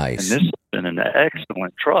 Nice. And this has been an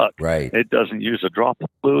excellent truck. Right. It doesn't use a drop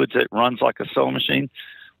of fluids. It runs like a sewing machine.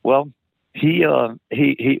 Well, he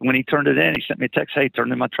when he turned it in, he sent me a text, hey,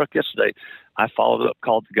 turned in my truck yesterday. I followed up,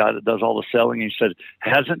 called the guy that does all the selling. He said,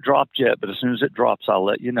 hasn't dropped yet, but as soon as it drops, I'll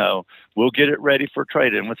let you know. We'll get it ready for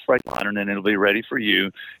trade-in with Freightliner, and then it'll be ready for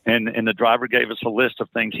you. And the driver gave us a list of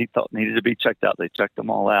things he thought needed to be checked out. They checked them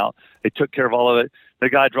all out. They took care of all of it. The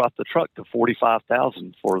guy dropped the truck to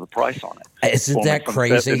 $45,000 for the price on it. Isn't that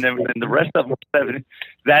crazy? And then the rest of them were $70,000.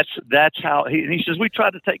 That's how he says we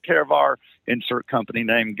try to take care of our insert company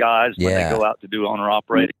name guys when they go out to do owner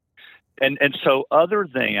operating. And so other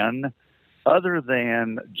than other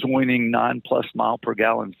than joining 9+ mile per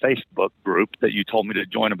gallon Facebook group that you told me to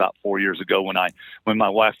join about 4 years ago when my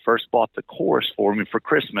wife first bought the course for me for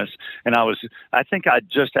Christmas, and I think I'd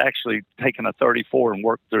just actually taken a 34 and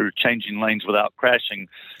worked through changing lanes without crashing.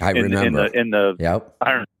 I remember in the Yep.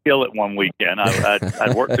 Iron Skillet one weekend.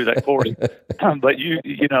 I'd worked through that course, but you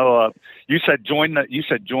said join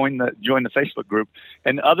the Facebook group,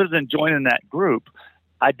 and other than joining that group,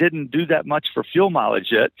 I didn't do that much for fuel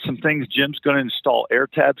mileage yet. Some things Jim's going to install air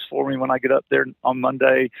tabs for me when I get up there on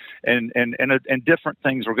Monday, and different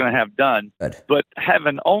things we're going to have done. Good. But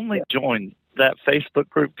having only joined that Facebook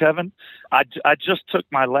group, Kevin, I just took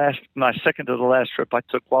my second to the last trip I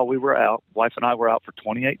took while we were out. Wife and I were out for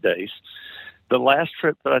 28 days. The last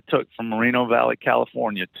trip that I took from Moreno Valley,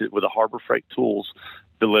 California, with a Harbor Freight Tools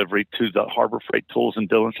delivery to the Harbor Freight Tools in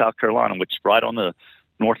Dillon, South Carolina, which is right on the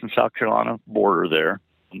North and South Carolina border there.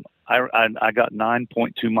 I got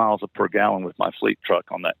 9.2 miles per gallon with my fleet truck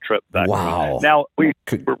on that trip back. Wow. Now, we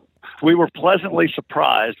were pleasantly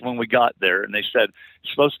surprised when we got there, and they said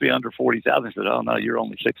it's supposed to be under 40,000. I said, "Oh no, you're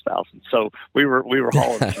only 6,000." So we were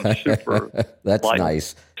hauling some super that's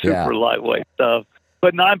nice, super lightweight stuff.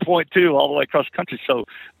 But 9.2 all the way across the country. So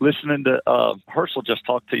listening to Herschel just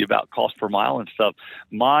talk to you about cost per mile and stuff,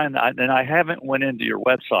 I haven't went into your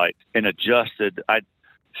website and adjusted.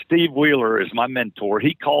 Steve Wheeler is my mentor.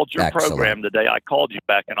 He called your Excellent. program the day I called you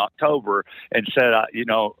back in October and said,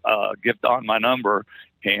 give Don my number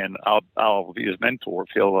and I'll be his mentor if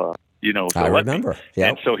he'll, I remember. Yep.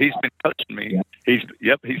 And so he's been coaching me. He's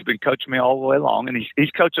been coaching me all the way along, and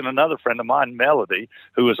he's coaching another friend of mine, Melody,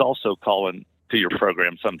 who is also calling to your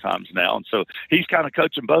program sometimes now. And so he's kind of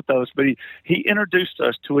coaching both those, but he introduced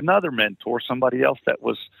us to another mentor, somebody else that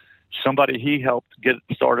was somebody he helped get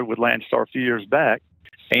started with Landstar a few years back.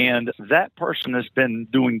 And that person has been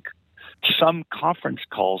doing some conference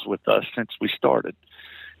calls with us since we started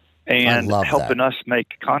and helping us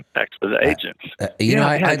make contacts with the agents.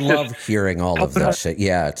 I love hearing all of this.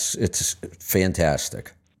 Yeah, it's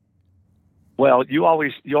fantastic. Well, you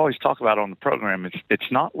always talk about it on the program.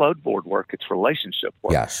 It's not load board work; it's relationship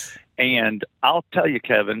work. Yes. And I'll tell you,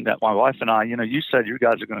 Kevin, that my wife and I, you said you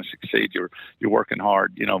guys are going to succeed. You're working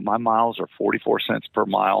hard. My miles are 44 cents per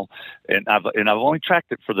mile, and I've only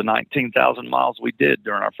tracked it for the 19,000 miles we did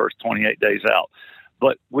during our first 28 days out.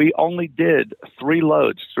 But we only did 3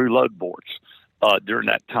 loads through load boards during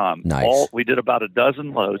that time. Nice. We did about a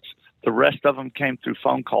dozen loads. The rest of them came through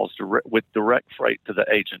phone calls with direct freight to the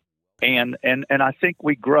agent. And I think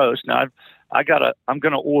we grossed. Now I'm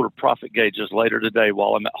going to order profit gauges later today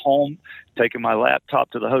while I'm at home, taking my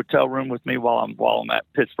laptop to the hotel room with me while I'm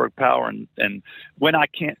at Pittsburgh Power. And when I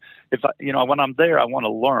can't, when I'm there, I want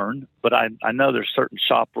to learn, but I know there's certain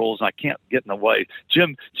shop rules and I can't get in the way.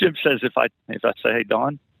 Jim says if I say, "Hey,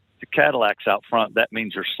 Don, the Cadillac's out front," that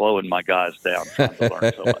means you're slowing my guys down trying to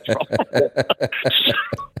learn so much from.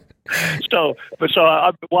 So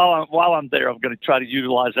while I'm there, I'm going to try to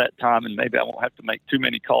utilize that time, and maybe I won't have to make too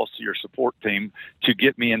many calls to your support team to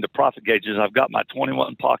get me into profit gauges. I've got my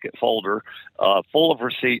 21 pocket folder full of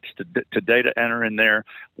receipts to data enter in there.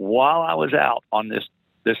 While I was out on this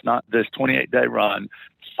 28-day run,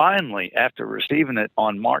 finally, after receiving it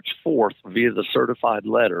on March 4th via the certified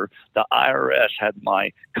letter, the IRS had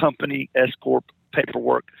my company S-Corp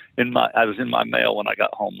paperwork I was in my mail when I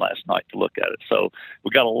got home last night to look at it. So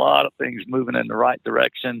we got a lot of things moving in the right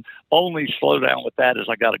direction. Only slow down with that is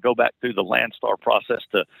I got to go back through the Landstar process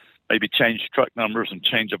to maybe change truck numbers and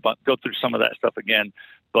go through some of that stuff again.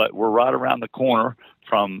 But we're right around the corner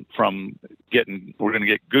from we're going to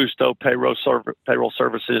get Gusto payroll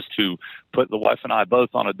services to put the wife and I both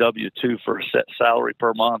on a W-2 for a set salary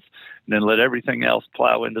per month, and then let everything else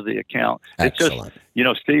plow into the account. Excellent. It's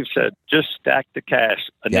just, Steve said, just stack the cash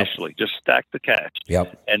initially. Yep. Just stack the cash.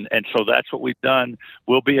 Yep. And so that's what we've done.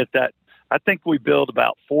 We'll be at that. I think we billed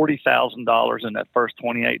about $40,000 in that first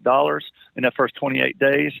 $28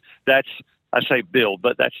 days. That's, I say build,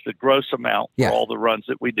 but that's the gross amount for all the runs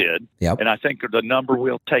that we did. Yep. And I think the number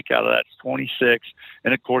we'll take out of that's 26.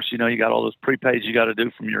 And of course, you got all those prepays you got to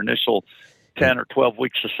do from your initial 10 or 12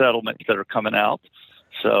 weeks of settlements that are coming out.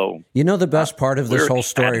 So, the best part of this whole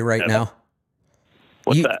story right now?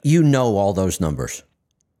 What's that? You know all those numbers.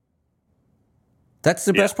 That's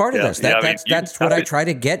the best part of this. That's what I try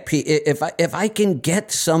to get. If I can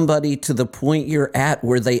get somebody to the point you're at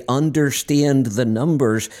where they understand the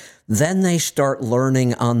numbers, then they start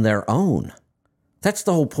learning on their own. That's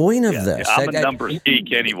the whole point of this. I'm a numbers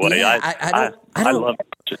geek anyway. Yeah, I love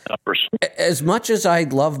numbers. As much as I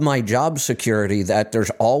love my job security, that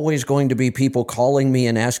there's always going to be people calling me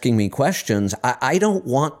and asking me questions, I don't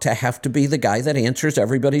want to have to be the guy that answers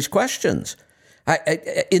everybody's questions.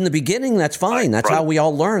 In the beginning, that's fine. That's how we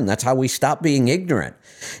all learn. That's how we stop being ignorant.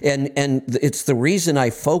 And it's the reason I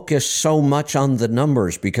focus so much on the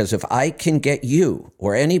numbers, because if I can get you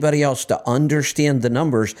or anybody else to understand the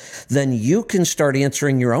numbers, then you can start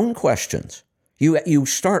answering your own questions. You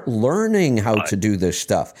start learning how to do this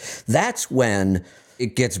stuff. That's when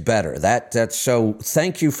it gets better. That's so.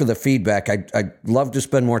 Thank you for the feedback. I'd love to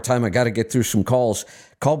spend more time. I got to get through some calls.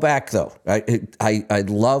 Call back though. I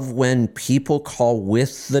love when people call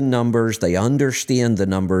with the numbers. They understand the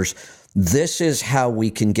numbers. This is how we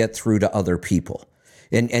can get through to other people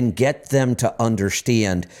and get them to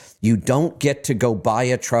understand. You don't get to go buy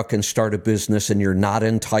a truck and start a business and you're not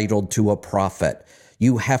entitled to a profit.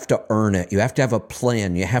 You have to earn it. You have to have a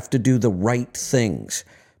plan. You have to do the right things.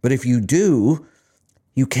 But if you do,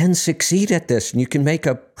 you can succeed at this and you can make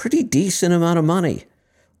a pretty decent amount of money.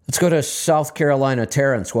 Let's go to South Carolina.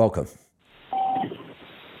 Terrence, welcome.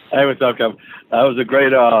 Hey, what's up, Kevin? That was a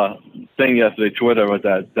great thing yesterday, Twitter, with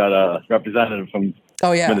that representative from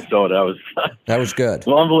Minnesota. That was good.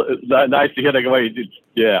 Well, nice to hear that way.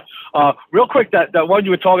 Yeah. Real quick, that one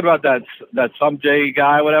you were talking about, that some J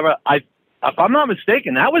guy, whatever, if I'm not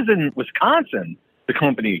mistaken, that was in Wisconsin, the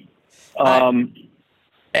company. Because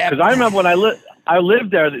I remember when I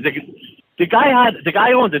lived there, the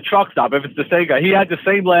guy owned a truck stop. If it's the same guy, he had the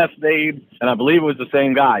same last name, and I believe it was the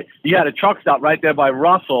same guy. He had a truck stop right there by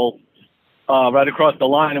Russell, right across the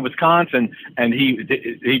line in Wisconsin, and he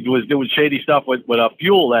was doing shady stuff with a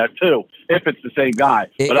fuel there too. If it's the same guy,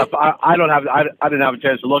 but I didn't have a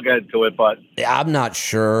chance to look into it, but I'm not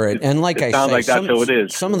sure. And like I sounds say, like that's who it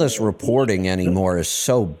is. Some of this reporting anymore is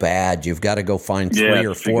so bad. You've got to go find three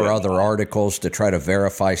or four other articles to try to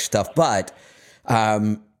verify stuff, but.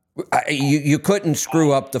 You couldn't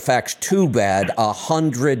screw up the facts too bad.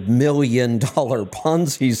 $100 million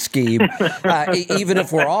Ponzi scheme, even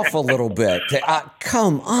if we're off a little bit.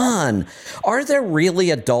 Come on. Are there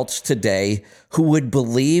really adults today who would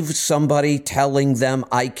believe somebody telling them,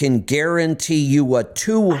 I can guarantee you a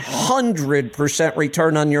 200%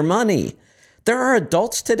 return on your money? There are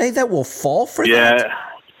adults today that will fall for that. Yeah.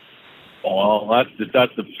 Well, that's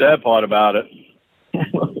the sad part about it.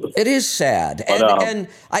 It is sad. And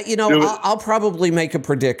I'll probably make a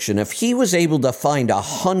prediction. If he was able to find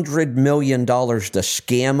 $100 million to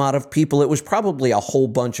scam out of people, it was probably a whole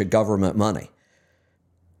bunch of government money.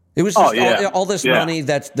 It was just all this money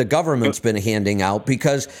that the government's been handing out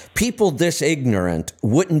because people this ignorant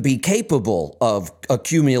wouldn't be capable of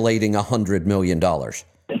accumulating $100 million.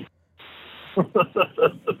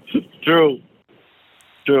 True.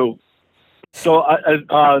 So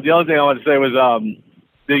the other thing I wanted to say was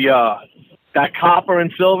that copper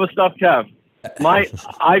and silver stuff, Kev.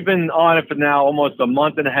 I've been on it for now almost a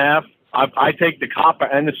month and a half. I take the copper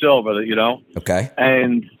and the silver, Okay.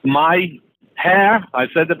 And my hair, I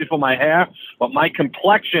said that before, my hair, but my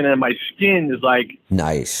complexion and my skin is like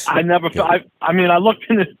nice. I never. I mean, I looked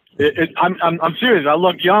in it. I'm serious. I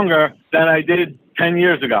look younger than I did 10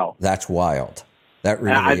 years ago. That's wild. That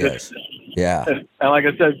really is. Yeah. And like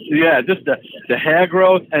I said, just the hair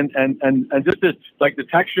growth and just the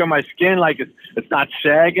texture of my skin, like it's not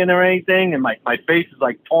sagging or anything, and my face is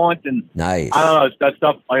like taut and nice. I don't know, that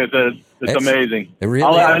stuff. Like I said, it's amazing. It really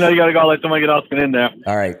is. I know you got to go. Let somebody else get in there.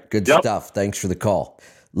 All right, good stuff. Thanks for the call.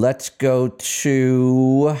 Let's go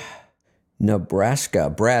to Nebraska.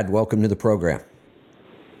 Brad, welcome to the program.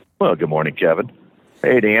 Well, good morning, Kevin.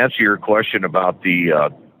 Hey, to answer your question about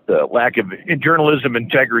the lack of journalism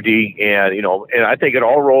integrity, and I think it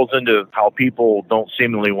all rolls into how people don't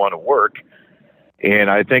seemingly want to work.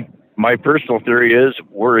 And I think my personal theory is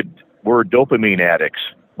we're dopamine addicts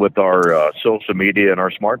with our social media and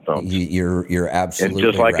our smartphones. You're absolutely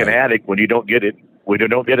and just like right. an addict, when you don't get enough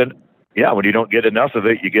of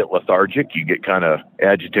it, you get lethargic, you get kind of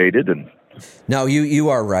agitated. And no, you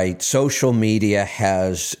are right. Social media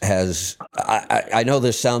has I know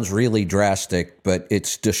this sounds really drastic, but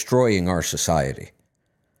it's destroying our society.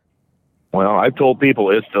 Well, I've told people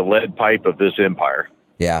it's the lead pipe of this empire.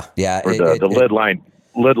 Yeah. Or the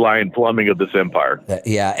lead line plumbing of this empire.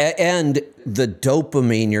 And the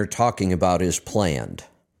dopamine you're talking about is planned.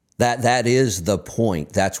 That is the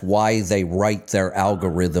point. That's why they write their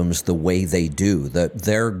algorithms the way they do.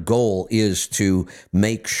 Their goal is to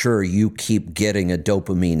make sure you keep getting a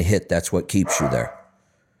dopamine hit. That's what keeps you there.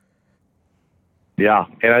 Yeah,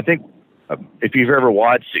 and I think if you've ever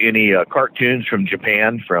watched any cartoons from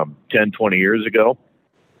Japan from 10, 20 years ago,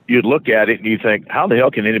 you'd look at it and you think, how the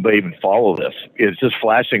hell can anybody even follow this? It's just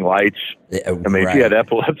flashing lights. I mean, if you had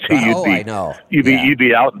epilepsy, you'd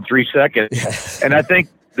be out in 3 seconds. And I think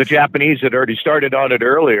the Japanese had already started on it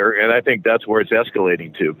earlier, and I think that's where it's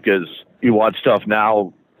escalating to, because you watch stuff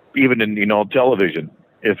now, even in, television.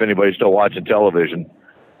 If anybody's still watching television,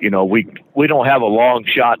 we don't have a long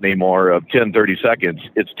shot anymore of 10, 30 seconds.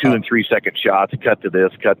 It's 2 and 3 second shots, cut to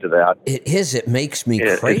this, cut to that. It is. It makes me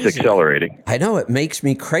crazy. It's accelerating. I know. It makes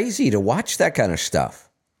me crazy to watch that kind of stuff.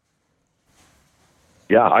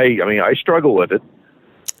 Yeah, I struggle with it.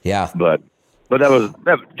 Yeah. But that was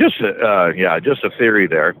just a theory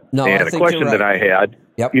there. No, and I a think question you're right. that I had.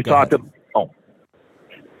 Yep, You talked about.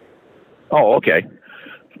 Oh, okay.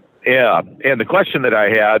 Yeah, and the question that I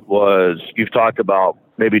had was, you've talked about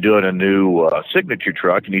maybe doing a new signature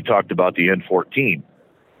truck, and you talked about the N14.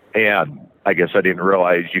 And I guess I didn't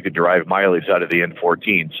realize you could derive mileage out of the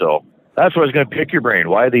N14. So that's what I was going to pick your brain.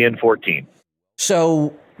 Why the N14?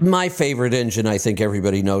 So my favorite engine, I think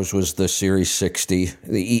everybody knows, was the Series 60.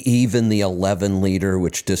 Even the 11-liter,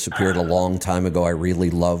 which disappeared a long time ago, I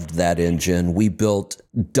really loved that engine. We built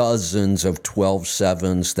dozens of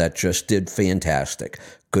 12.7s that just did fantastic.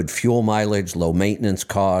 Good fuel mileage, low maintenance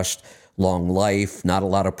cost, long life, not a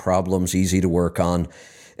lot of problems, easy to work on.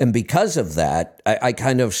 And because of that, I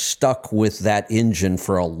kind of stuck with that engine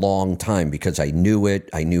for a long time because I knew it.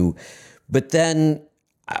 But then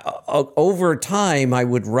over time, I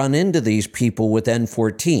would run into these people with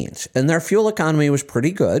N14s, and their fuel economy was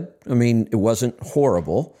pretty good. I mean, it wasn't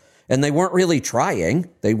horrible, and they weren't really trying.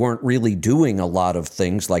 They weren't really doing a lot of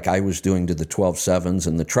things like I was doing to the 12.7s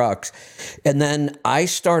and the trucks. And then I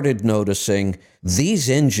started noticing these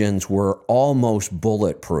engines were almost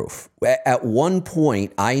bulletproof. At one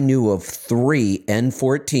point, I knew of 3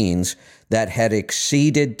 N14s that had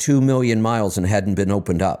exceeded 2 million miles and hadn't been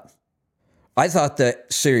opened up. I thought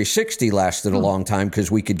that Series 60 lasted a long time because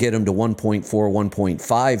we could get them to 1.4,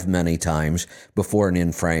 1.5 many times before an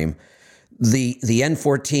in-frame. The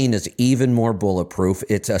N14 is even more bulletproof.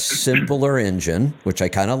 It's a simpler engine, which I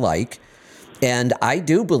kind of like. And I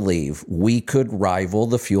do believe we could rival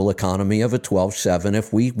the fuel economy of a 12.7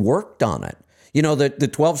 if we worked on it. The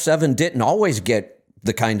 12.7 didn't always get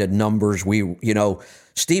the kind of numbers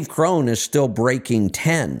Steve Crone is still breaking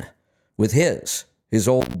 10 with his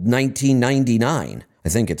old 1999. I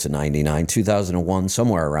think it's a 99, 2001,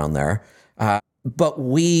 somewhere around there. But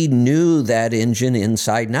we knew that engine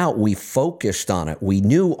inside and out. We focused on it. We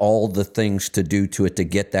knew all the things to do to it to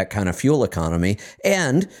get that kind of fuel economy.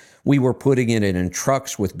 And we were putting it in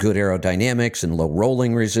trucks with good aerodynamics and low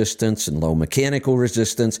rolling resistance and low mechanical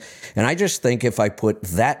resistance. And I just think if I put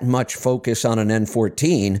that much focus on an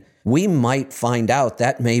N14, we might find out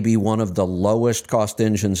that may be one of the lowest cost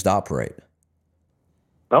engines to operate.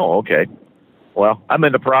 Oh, okay. Well, I'm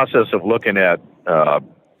in the process of looking at,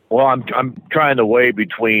 I'm trying to weigh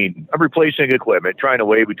between, I'm replacing equipment, trying to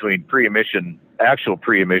weigh between actual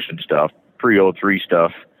pre-emission stuff, pre-03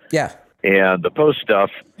 stuff. Yeah. And the post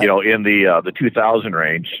stuff, in the 2000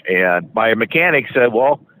 range. And my mechanic said,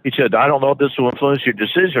 he said, I don't know if this will influence your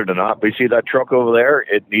decision or not, but you see that truck over there?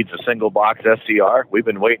 It needs a single box SCR. We've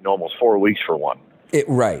been waiting almost 4 weeks for one.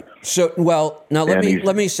 Right. So, now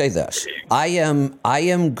let me say this. I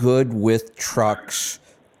am good with trucks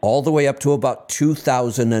all the way up to about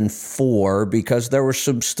 2004 because there was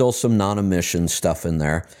still some non-emission stuff in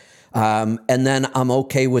there. And then I'm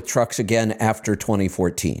okay with trucks again after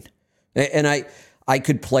 2014. And I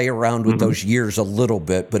could play around with those years a little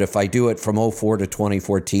bit, but if I do it from 04 to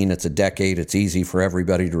 2014, it's a decade. It's easy for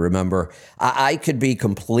everybody to remember. I could be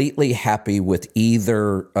completely happy with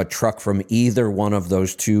either a truck from either one of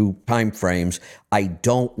those two time frames. I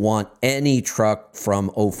don't want any truck from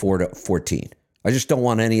 04 to 14. I just don't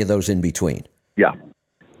want any of those in between. Yeah.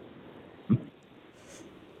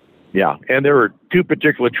 Yeah, and there were 2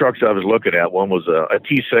 particular trucks I was looking at. One was a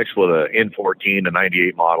T6 with an N14, a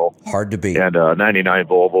 98 model. Hard to beat. And a 99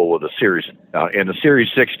 Volvo with a Series, and a Series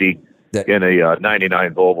 60 in a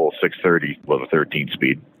 99 Volvo 630 with a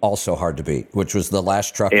 13-speed. Also hard to beat, which was the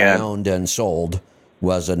last truck I owned and sold,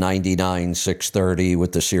 was a 99 630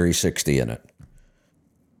 with the Series 60 in it.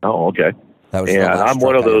 Oh, okay. That was and the last I'm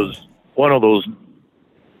one of those.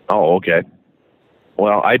 Oh, okay.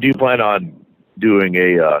 Well, I do plan on doing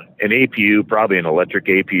an APU, probably an electric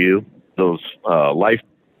APU, those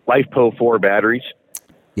LiFePO 4 batteries.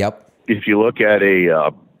 Yep. If you look at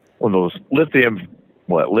one of those lithium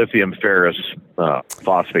ferrous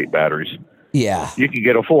phosphate batteries, yeah, you can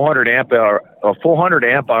get a full 100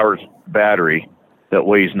 amp hours battery that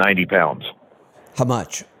weighs 90 pounds. How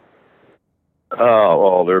much?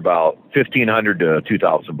 well, they're about $1,500 to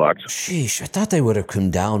 $2,000 bucks. Sheesh, I thought they would have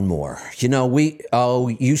come down more. You know,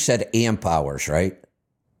 you said amp hours, right?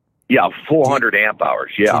 Yeah, 400 amp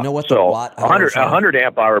hours. Yeah. Do you know what the watt hours are? 100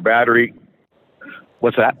 amp hour battery.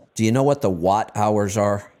 What's that? Do you know what the watt hours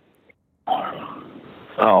are?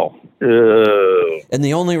 Oh. And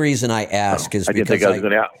the only reason I ask is I didn't because think I was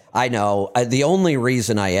going to. I know. The only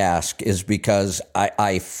reason I ask is because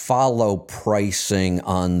I follow pricing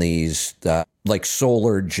on these like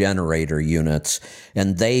solar generator units,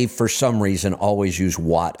 and they, for some reason, always use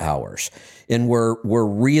watt hours. And we're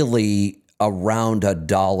really around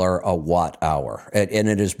 $1 a watt hour, and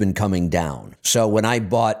it has been coming down. So when I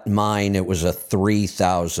bought mine, it was a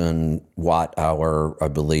 3,000 watt hour, I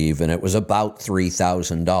believe, and it was about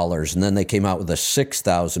 $3,000. And then they came out with a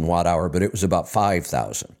 6,000 watt hour, but it was about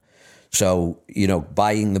 5,000. So, you know,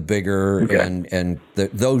 buying the bigger and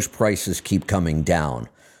those prices keep coming down.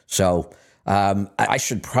 So I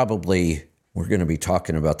should probably, we're going to be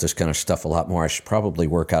talking about this kind of stuff a lot more. I should probably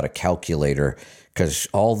work out a calculator, because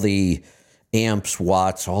all the amps,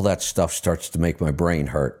 watts, all that stuff starts to make my brain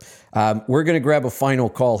hurt. We're going to grab a final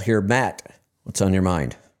call here. Matt, what's on your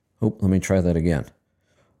mind? Oh, let me try that again.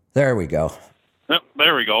 There we go. Yep,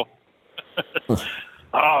 there we go.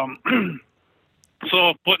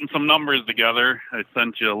 So putting some numbers together, I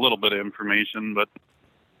sent you a little bit of information, but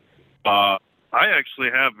I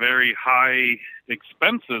actually have very high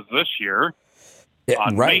expenses this year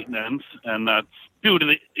on maintenance, and that's due to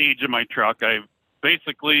the age of my truck. I've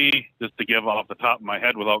basically, just to give off the top of my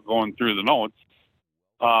head without going through the notes,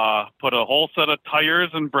 put a whole set of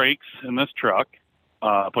tires and brakes in this truck,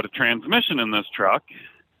 put a transmission in this truck.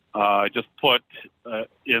 I just put,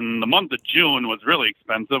 in the month of June was really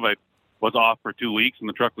expensive. I was off for 2 weeks and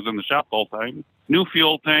the truck was in the shop the whole time. New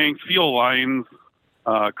fuel tanks, fuel lines,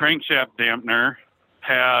 crankshaft dampener,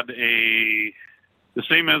 had the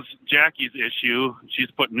same as Jackie's issue.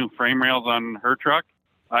 She's put new frame rails on her truck.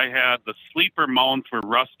 I had the sleeper mounts were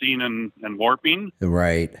rusting and warping.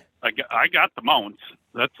 Right. I got the mounts.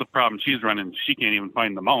 That's the problem she's running. She can't even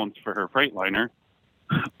find the mounts for her Freightliner.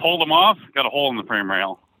 Pulled them off, got a hole in the frame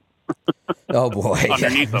rail. Oh, boy.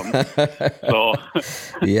 Underneath them. So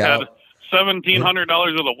yeah. had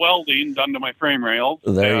 $1,700 of the welding done to my frame rails.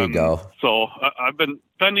 There you go. So I've been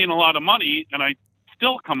spending a lot of money, and I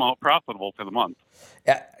still come out profitable for the month.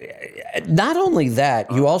 Not only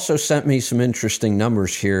that, you also sent me some interesting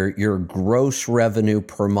numbers here. Your gross revenue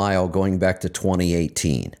per mile going back to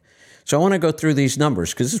 2018. So I want to go through these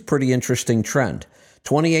numbers because it's a pretty interesting trend.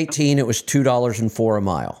 2018, it was $2.04 a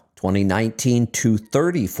mile. 2019,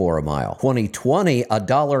 $2.34 a mile. 2020,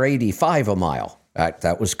 $1.85 a mile.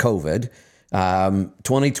 That was COVID.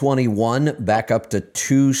 2021, back up to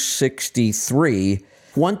 $2.63.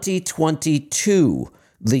 2022,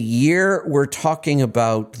 the year we're talking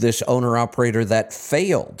about this owner-operator that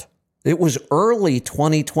failed. It was early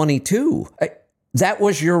 2022. That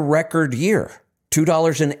was your record year,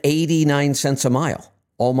 $2.89 a mile,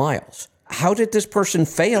 all miles. How did this person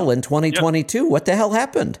fail in 2022? What the hell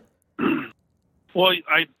happened? Well,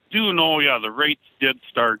 I do know, the rates did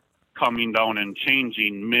start coming down and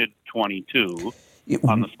changing mid-22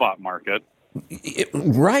 on the spot market.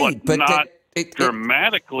 Right, but not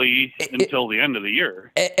dramatically until the end of the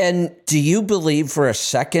year. And do you believe for a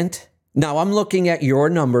second? Now, I'm looking at your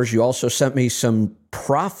numbers. You also sent me some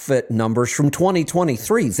profit numbers from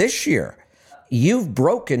 2023, this year. You've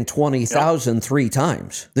broken 20,000 3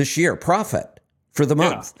 times this year, profit for the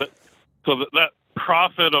month. So that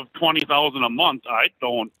profit of 20,000 a month, I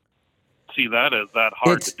don't see that as that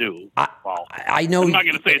hard to do. I know. I'm not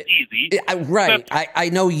going to say it's easy. Right. I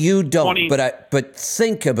know you don't, but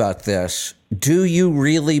think about this. Do you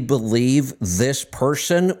really believe this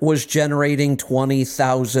person was generating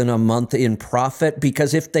 20,000 a month in profit?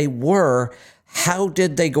 Because if they were, how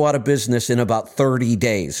did they go out of business in about 30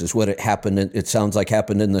 days is what it sounds like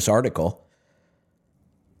happened in this article.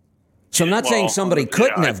 So I'm not saying somebody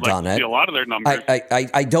couldn't have done it. A lot of their numbers.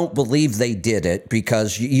 I don't believe they did it,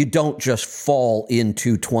 because you don't just fall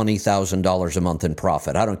into $20,000 a month in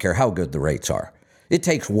profit. I don't care how good the rates are. It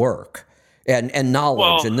takes work and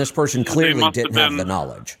knowledge, and this person clearly didn't have the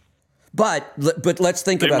knowledge. But let's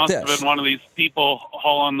think about this. They must have been one of these people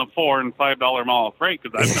hauling the $4 and $5 mile of freight,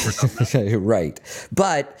 because I've never done that. Right.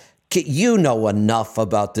 But you know enough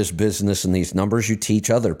about this business and these numbers. You teach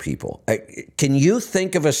other people. Can you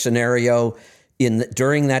think of a scenario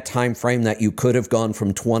during that time frame that you could have gone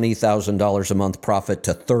from $20,000 a month profit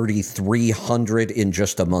to $3,300 in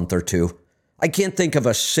just a month or two? I can't think of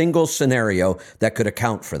a single scenario that could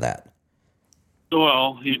account for that.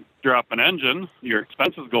 Well, you drop an engine, your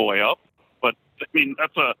expenses go way up, but I mean,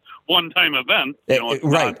 that's a one-time event. It's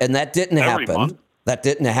right, not and that didn't every happen. month. That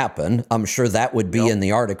didn't happen. I'm sure that would be in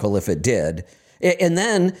the article if it did. And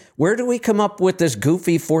then where do we come up with this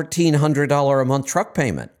goofy $1,400 a month truck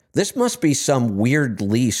payment? This must be some weird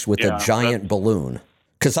lease with a giant balloon.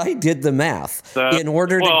 Because I did the math. In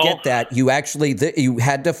order to get that, you actually you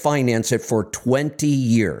had to finance it for 20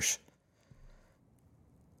 years.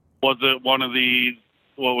 Was it one of the,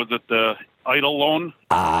 what was it, the EIDL loan?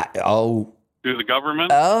 Through the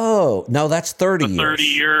government? Oh, no, that's 30 years.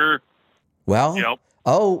 30-year. Well, Yep.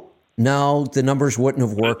 No, the numbers wouldn't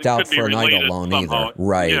have worked out for an EIDL loan somehow. either.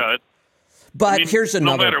 Right. Yeah. But here's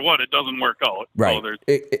another. No matter what, it doesn't work out. Right. So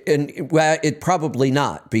it probably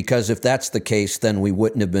not, because if that's the case, then we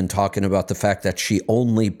wouldn't have been talking about the fact that she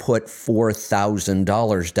only put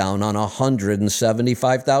 $4,000 down on a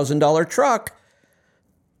 $175,000 truck.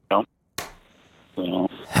 Yep. So.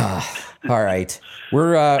 All right.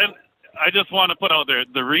 We're. And I just want to put out there,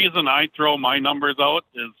 the reason I throw my numbers out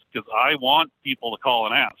is because I want people to call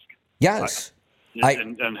and ask. Yes.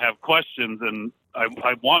 And have questions, and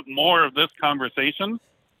I want more of this conversation.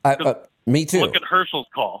 Me too. Look at Herschel's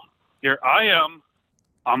call. Here I am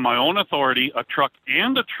on my own authority, a truck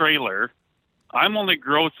and a trailer. I'm only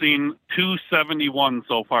grossing $271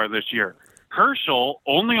 so far this year. Herschel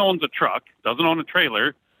only owns a truck, doesn't own a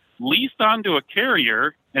trailer, leased onto a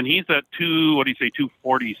carrier, and he's at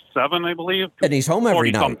 $247, I believe. And he's home every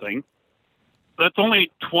night. Something. That's only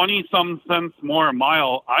 20-some cents more a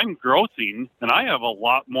mile I'm grossing, and I have a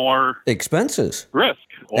lot more expenses, risk,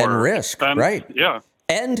 expense, right? Yeah,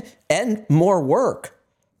 and more work.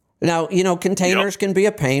 Now, containers can be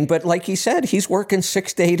a pain, but like he said, he's working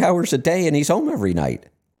 6 to 8 hours a day, and he's home every night.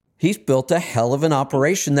 He's built a hell of an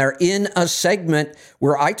operation there in a segment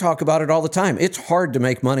where I talk about it all the time. It's hard to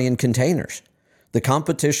make money in containers. The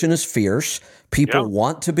competition is fierce. People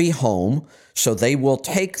want to be home, so they will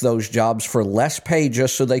take those jobs for less pay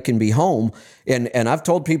just so they can be home. And I've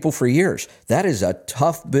told people for years, that is a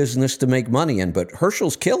tough business to make money in, but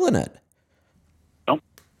Herschel's killing it. Yep.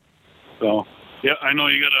 So, I know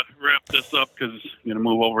you got to wrap this up because you're going to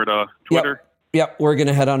move over to Twitter. Yep, we're going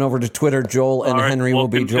to head on over to Twitter. Joel and Henry will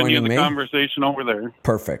be joining me. We'll continue the conversation over there.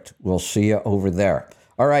 Perfect. We'll see you over there.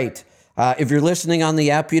 All right. If you're listening on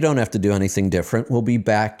the app, you don't have to do anything different. We'll be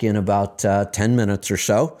back in about 10 minutes or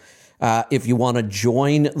so. If you want to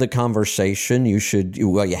join the conversation, you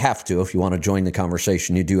have to. If you want to join the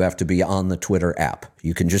conversation, you do have to be on the Twitter app.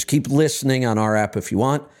 You can just keep listening on our app if you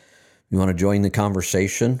want. If you want to join the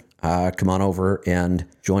conversation, come on over and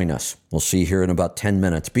join us. We'll see you here in about 10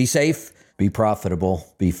 minutes. Be safe, be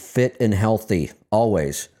profitable, be fit and healthy.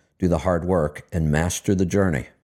 Always do the hard work and master the journey.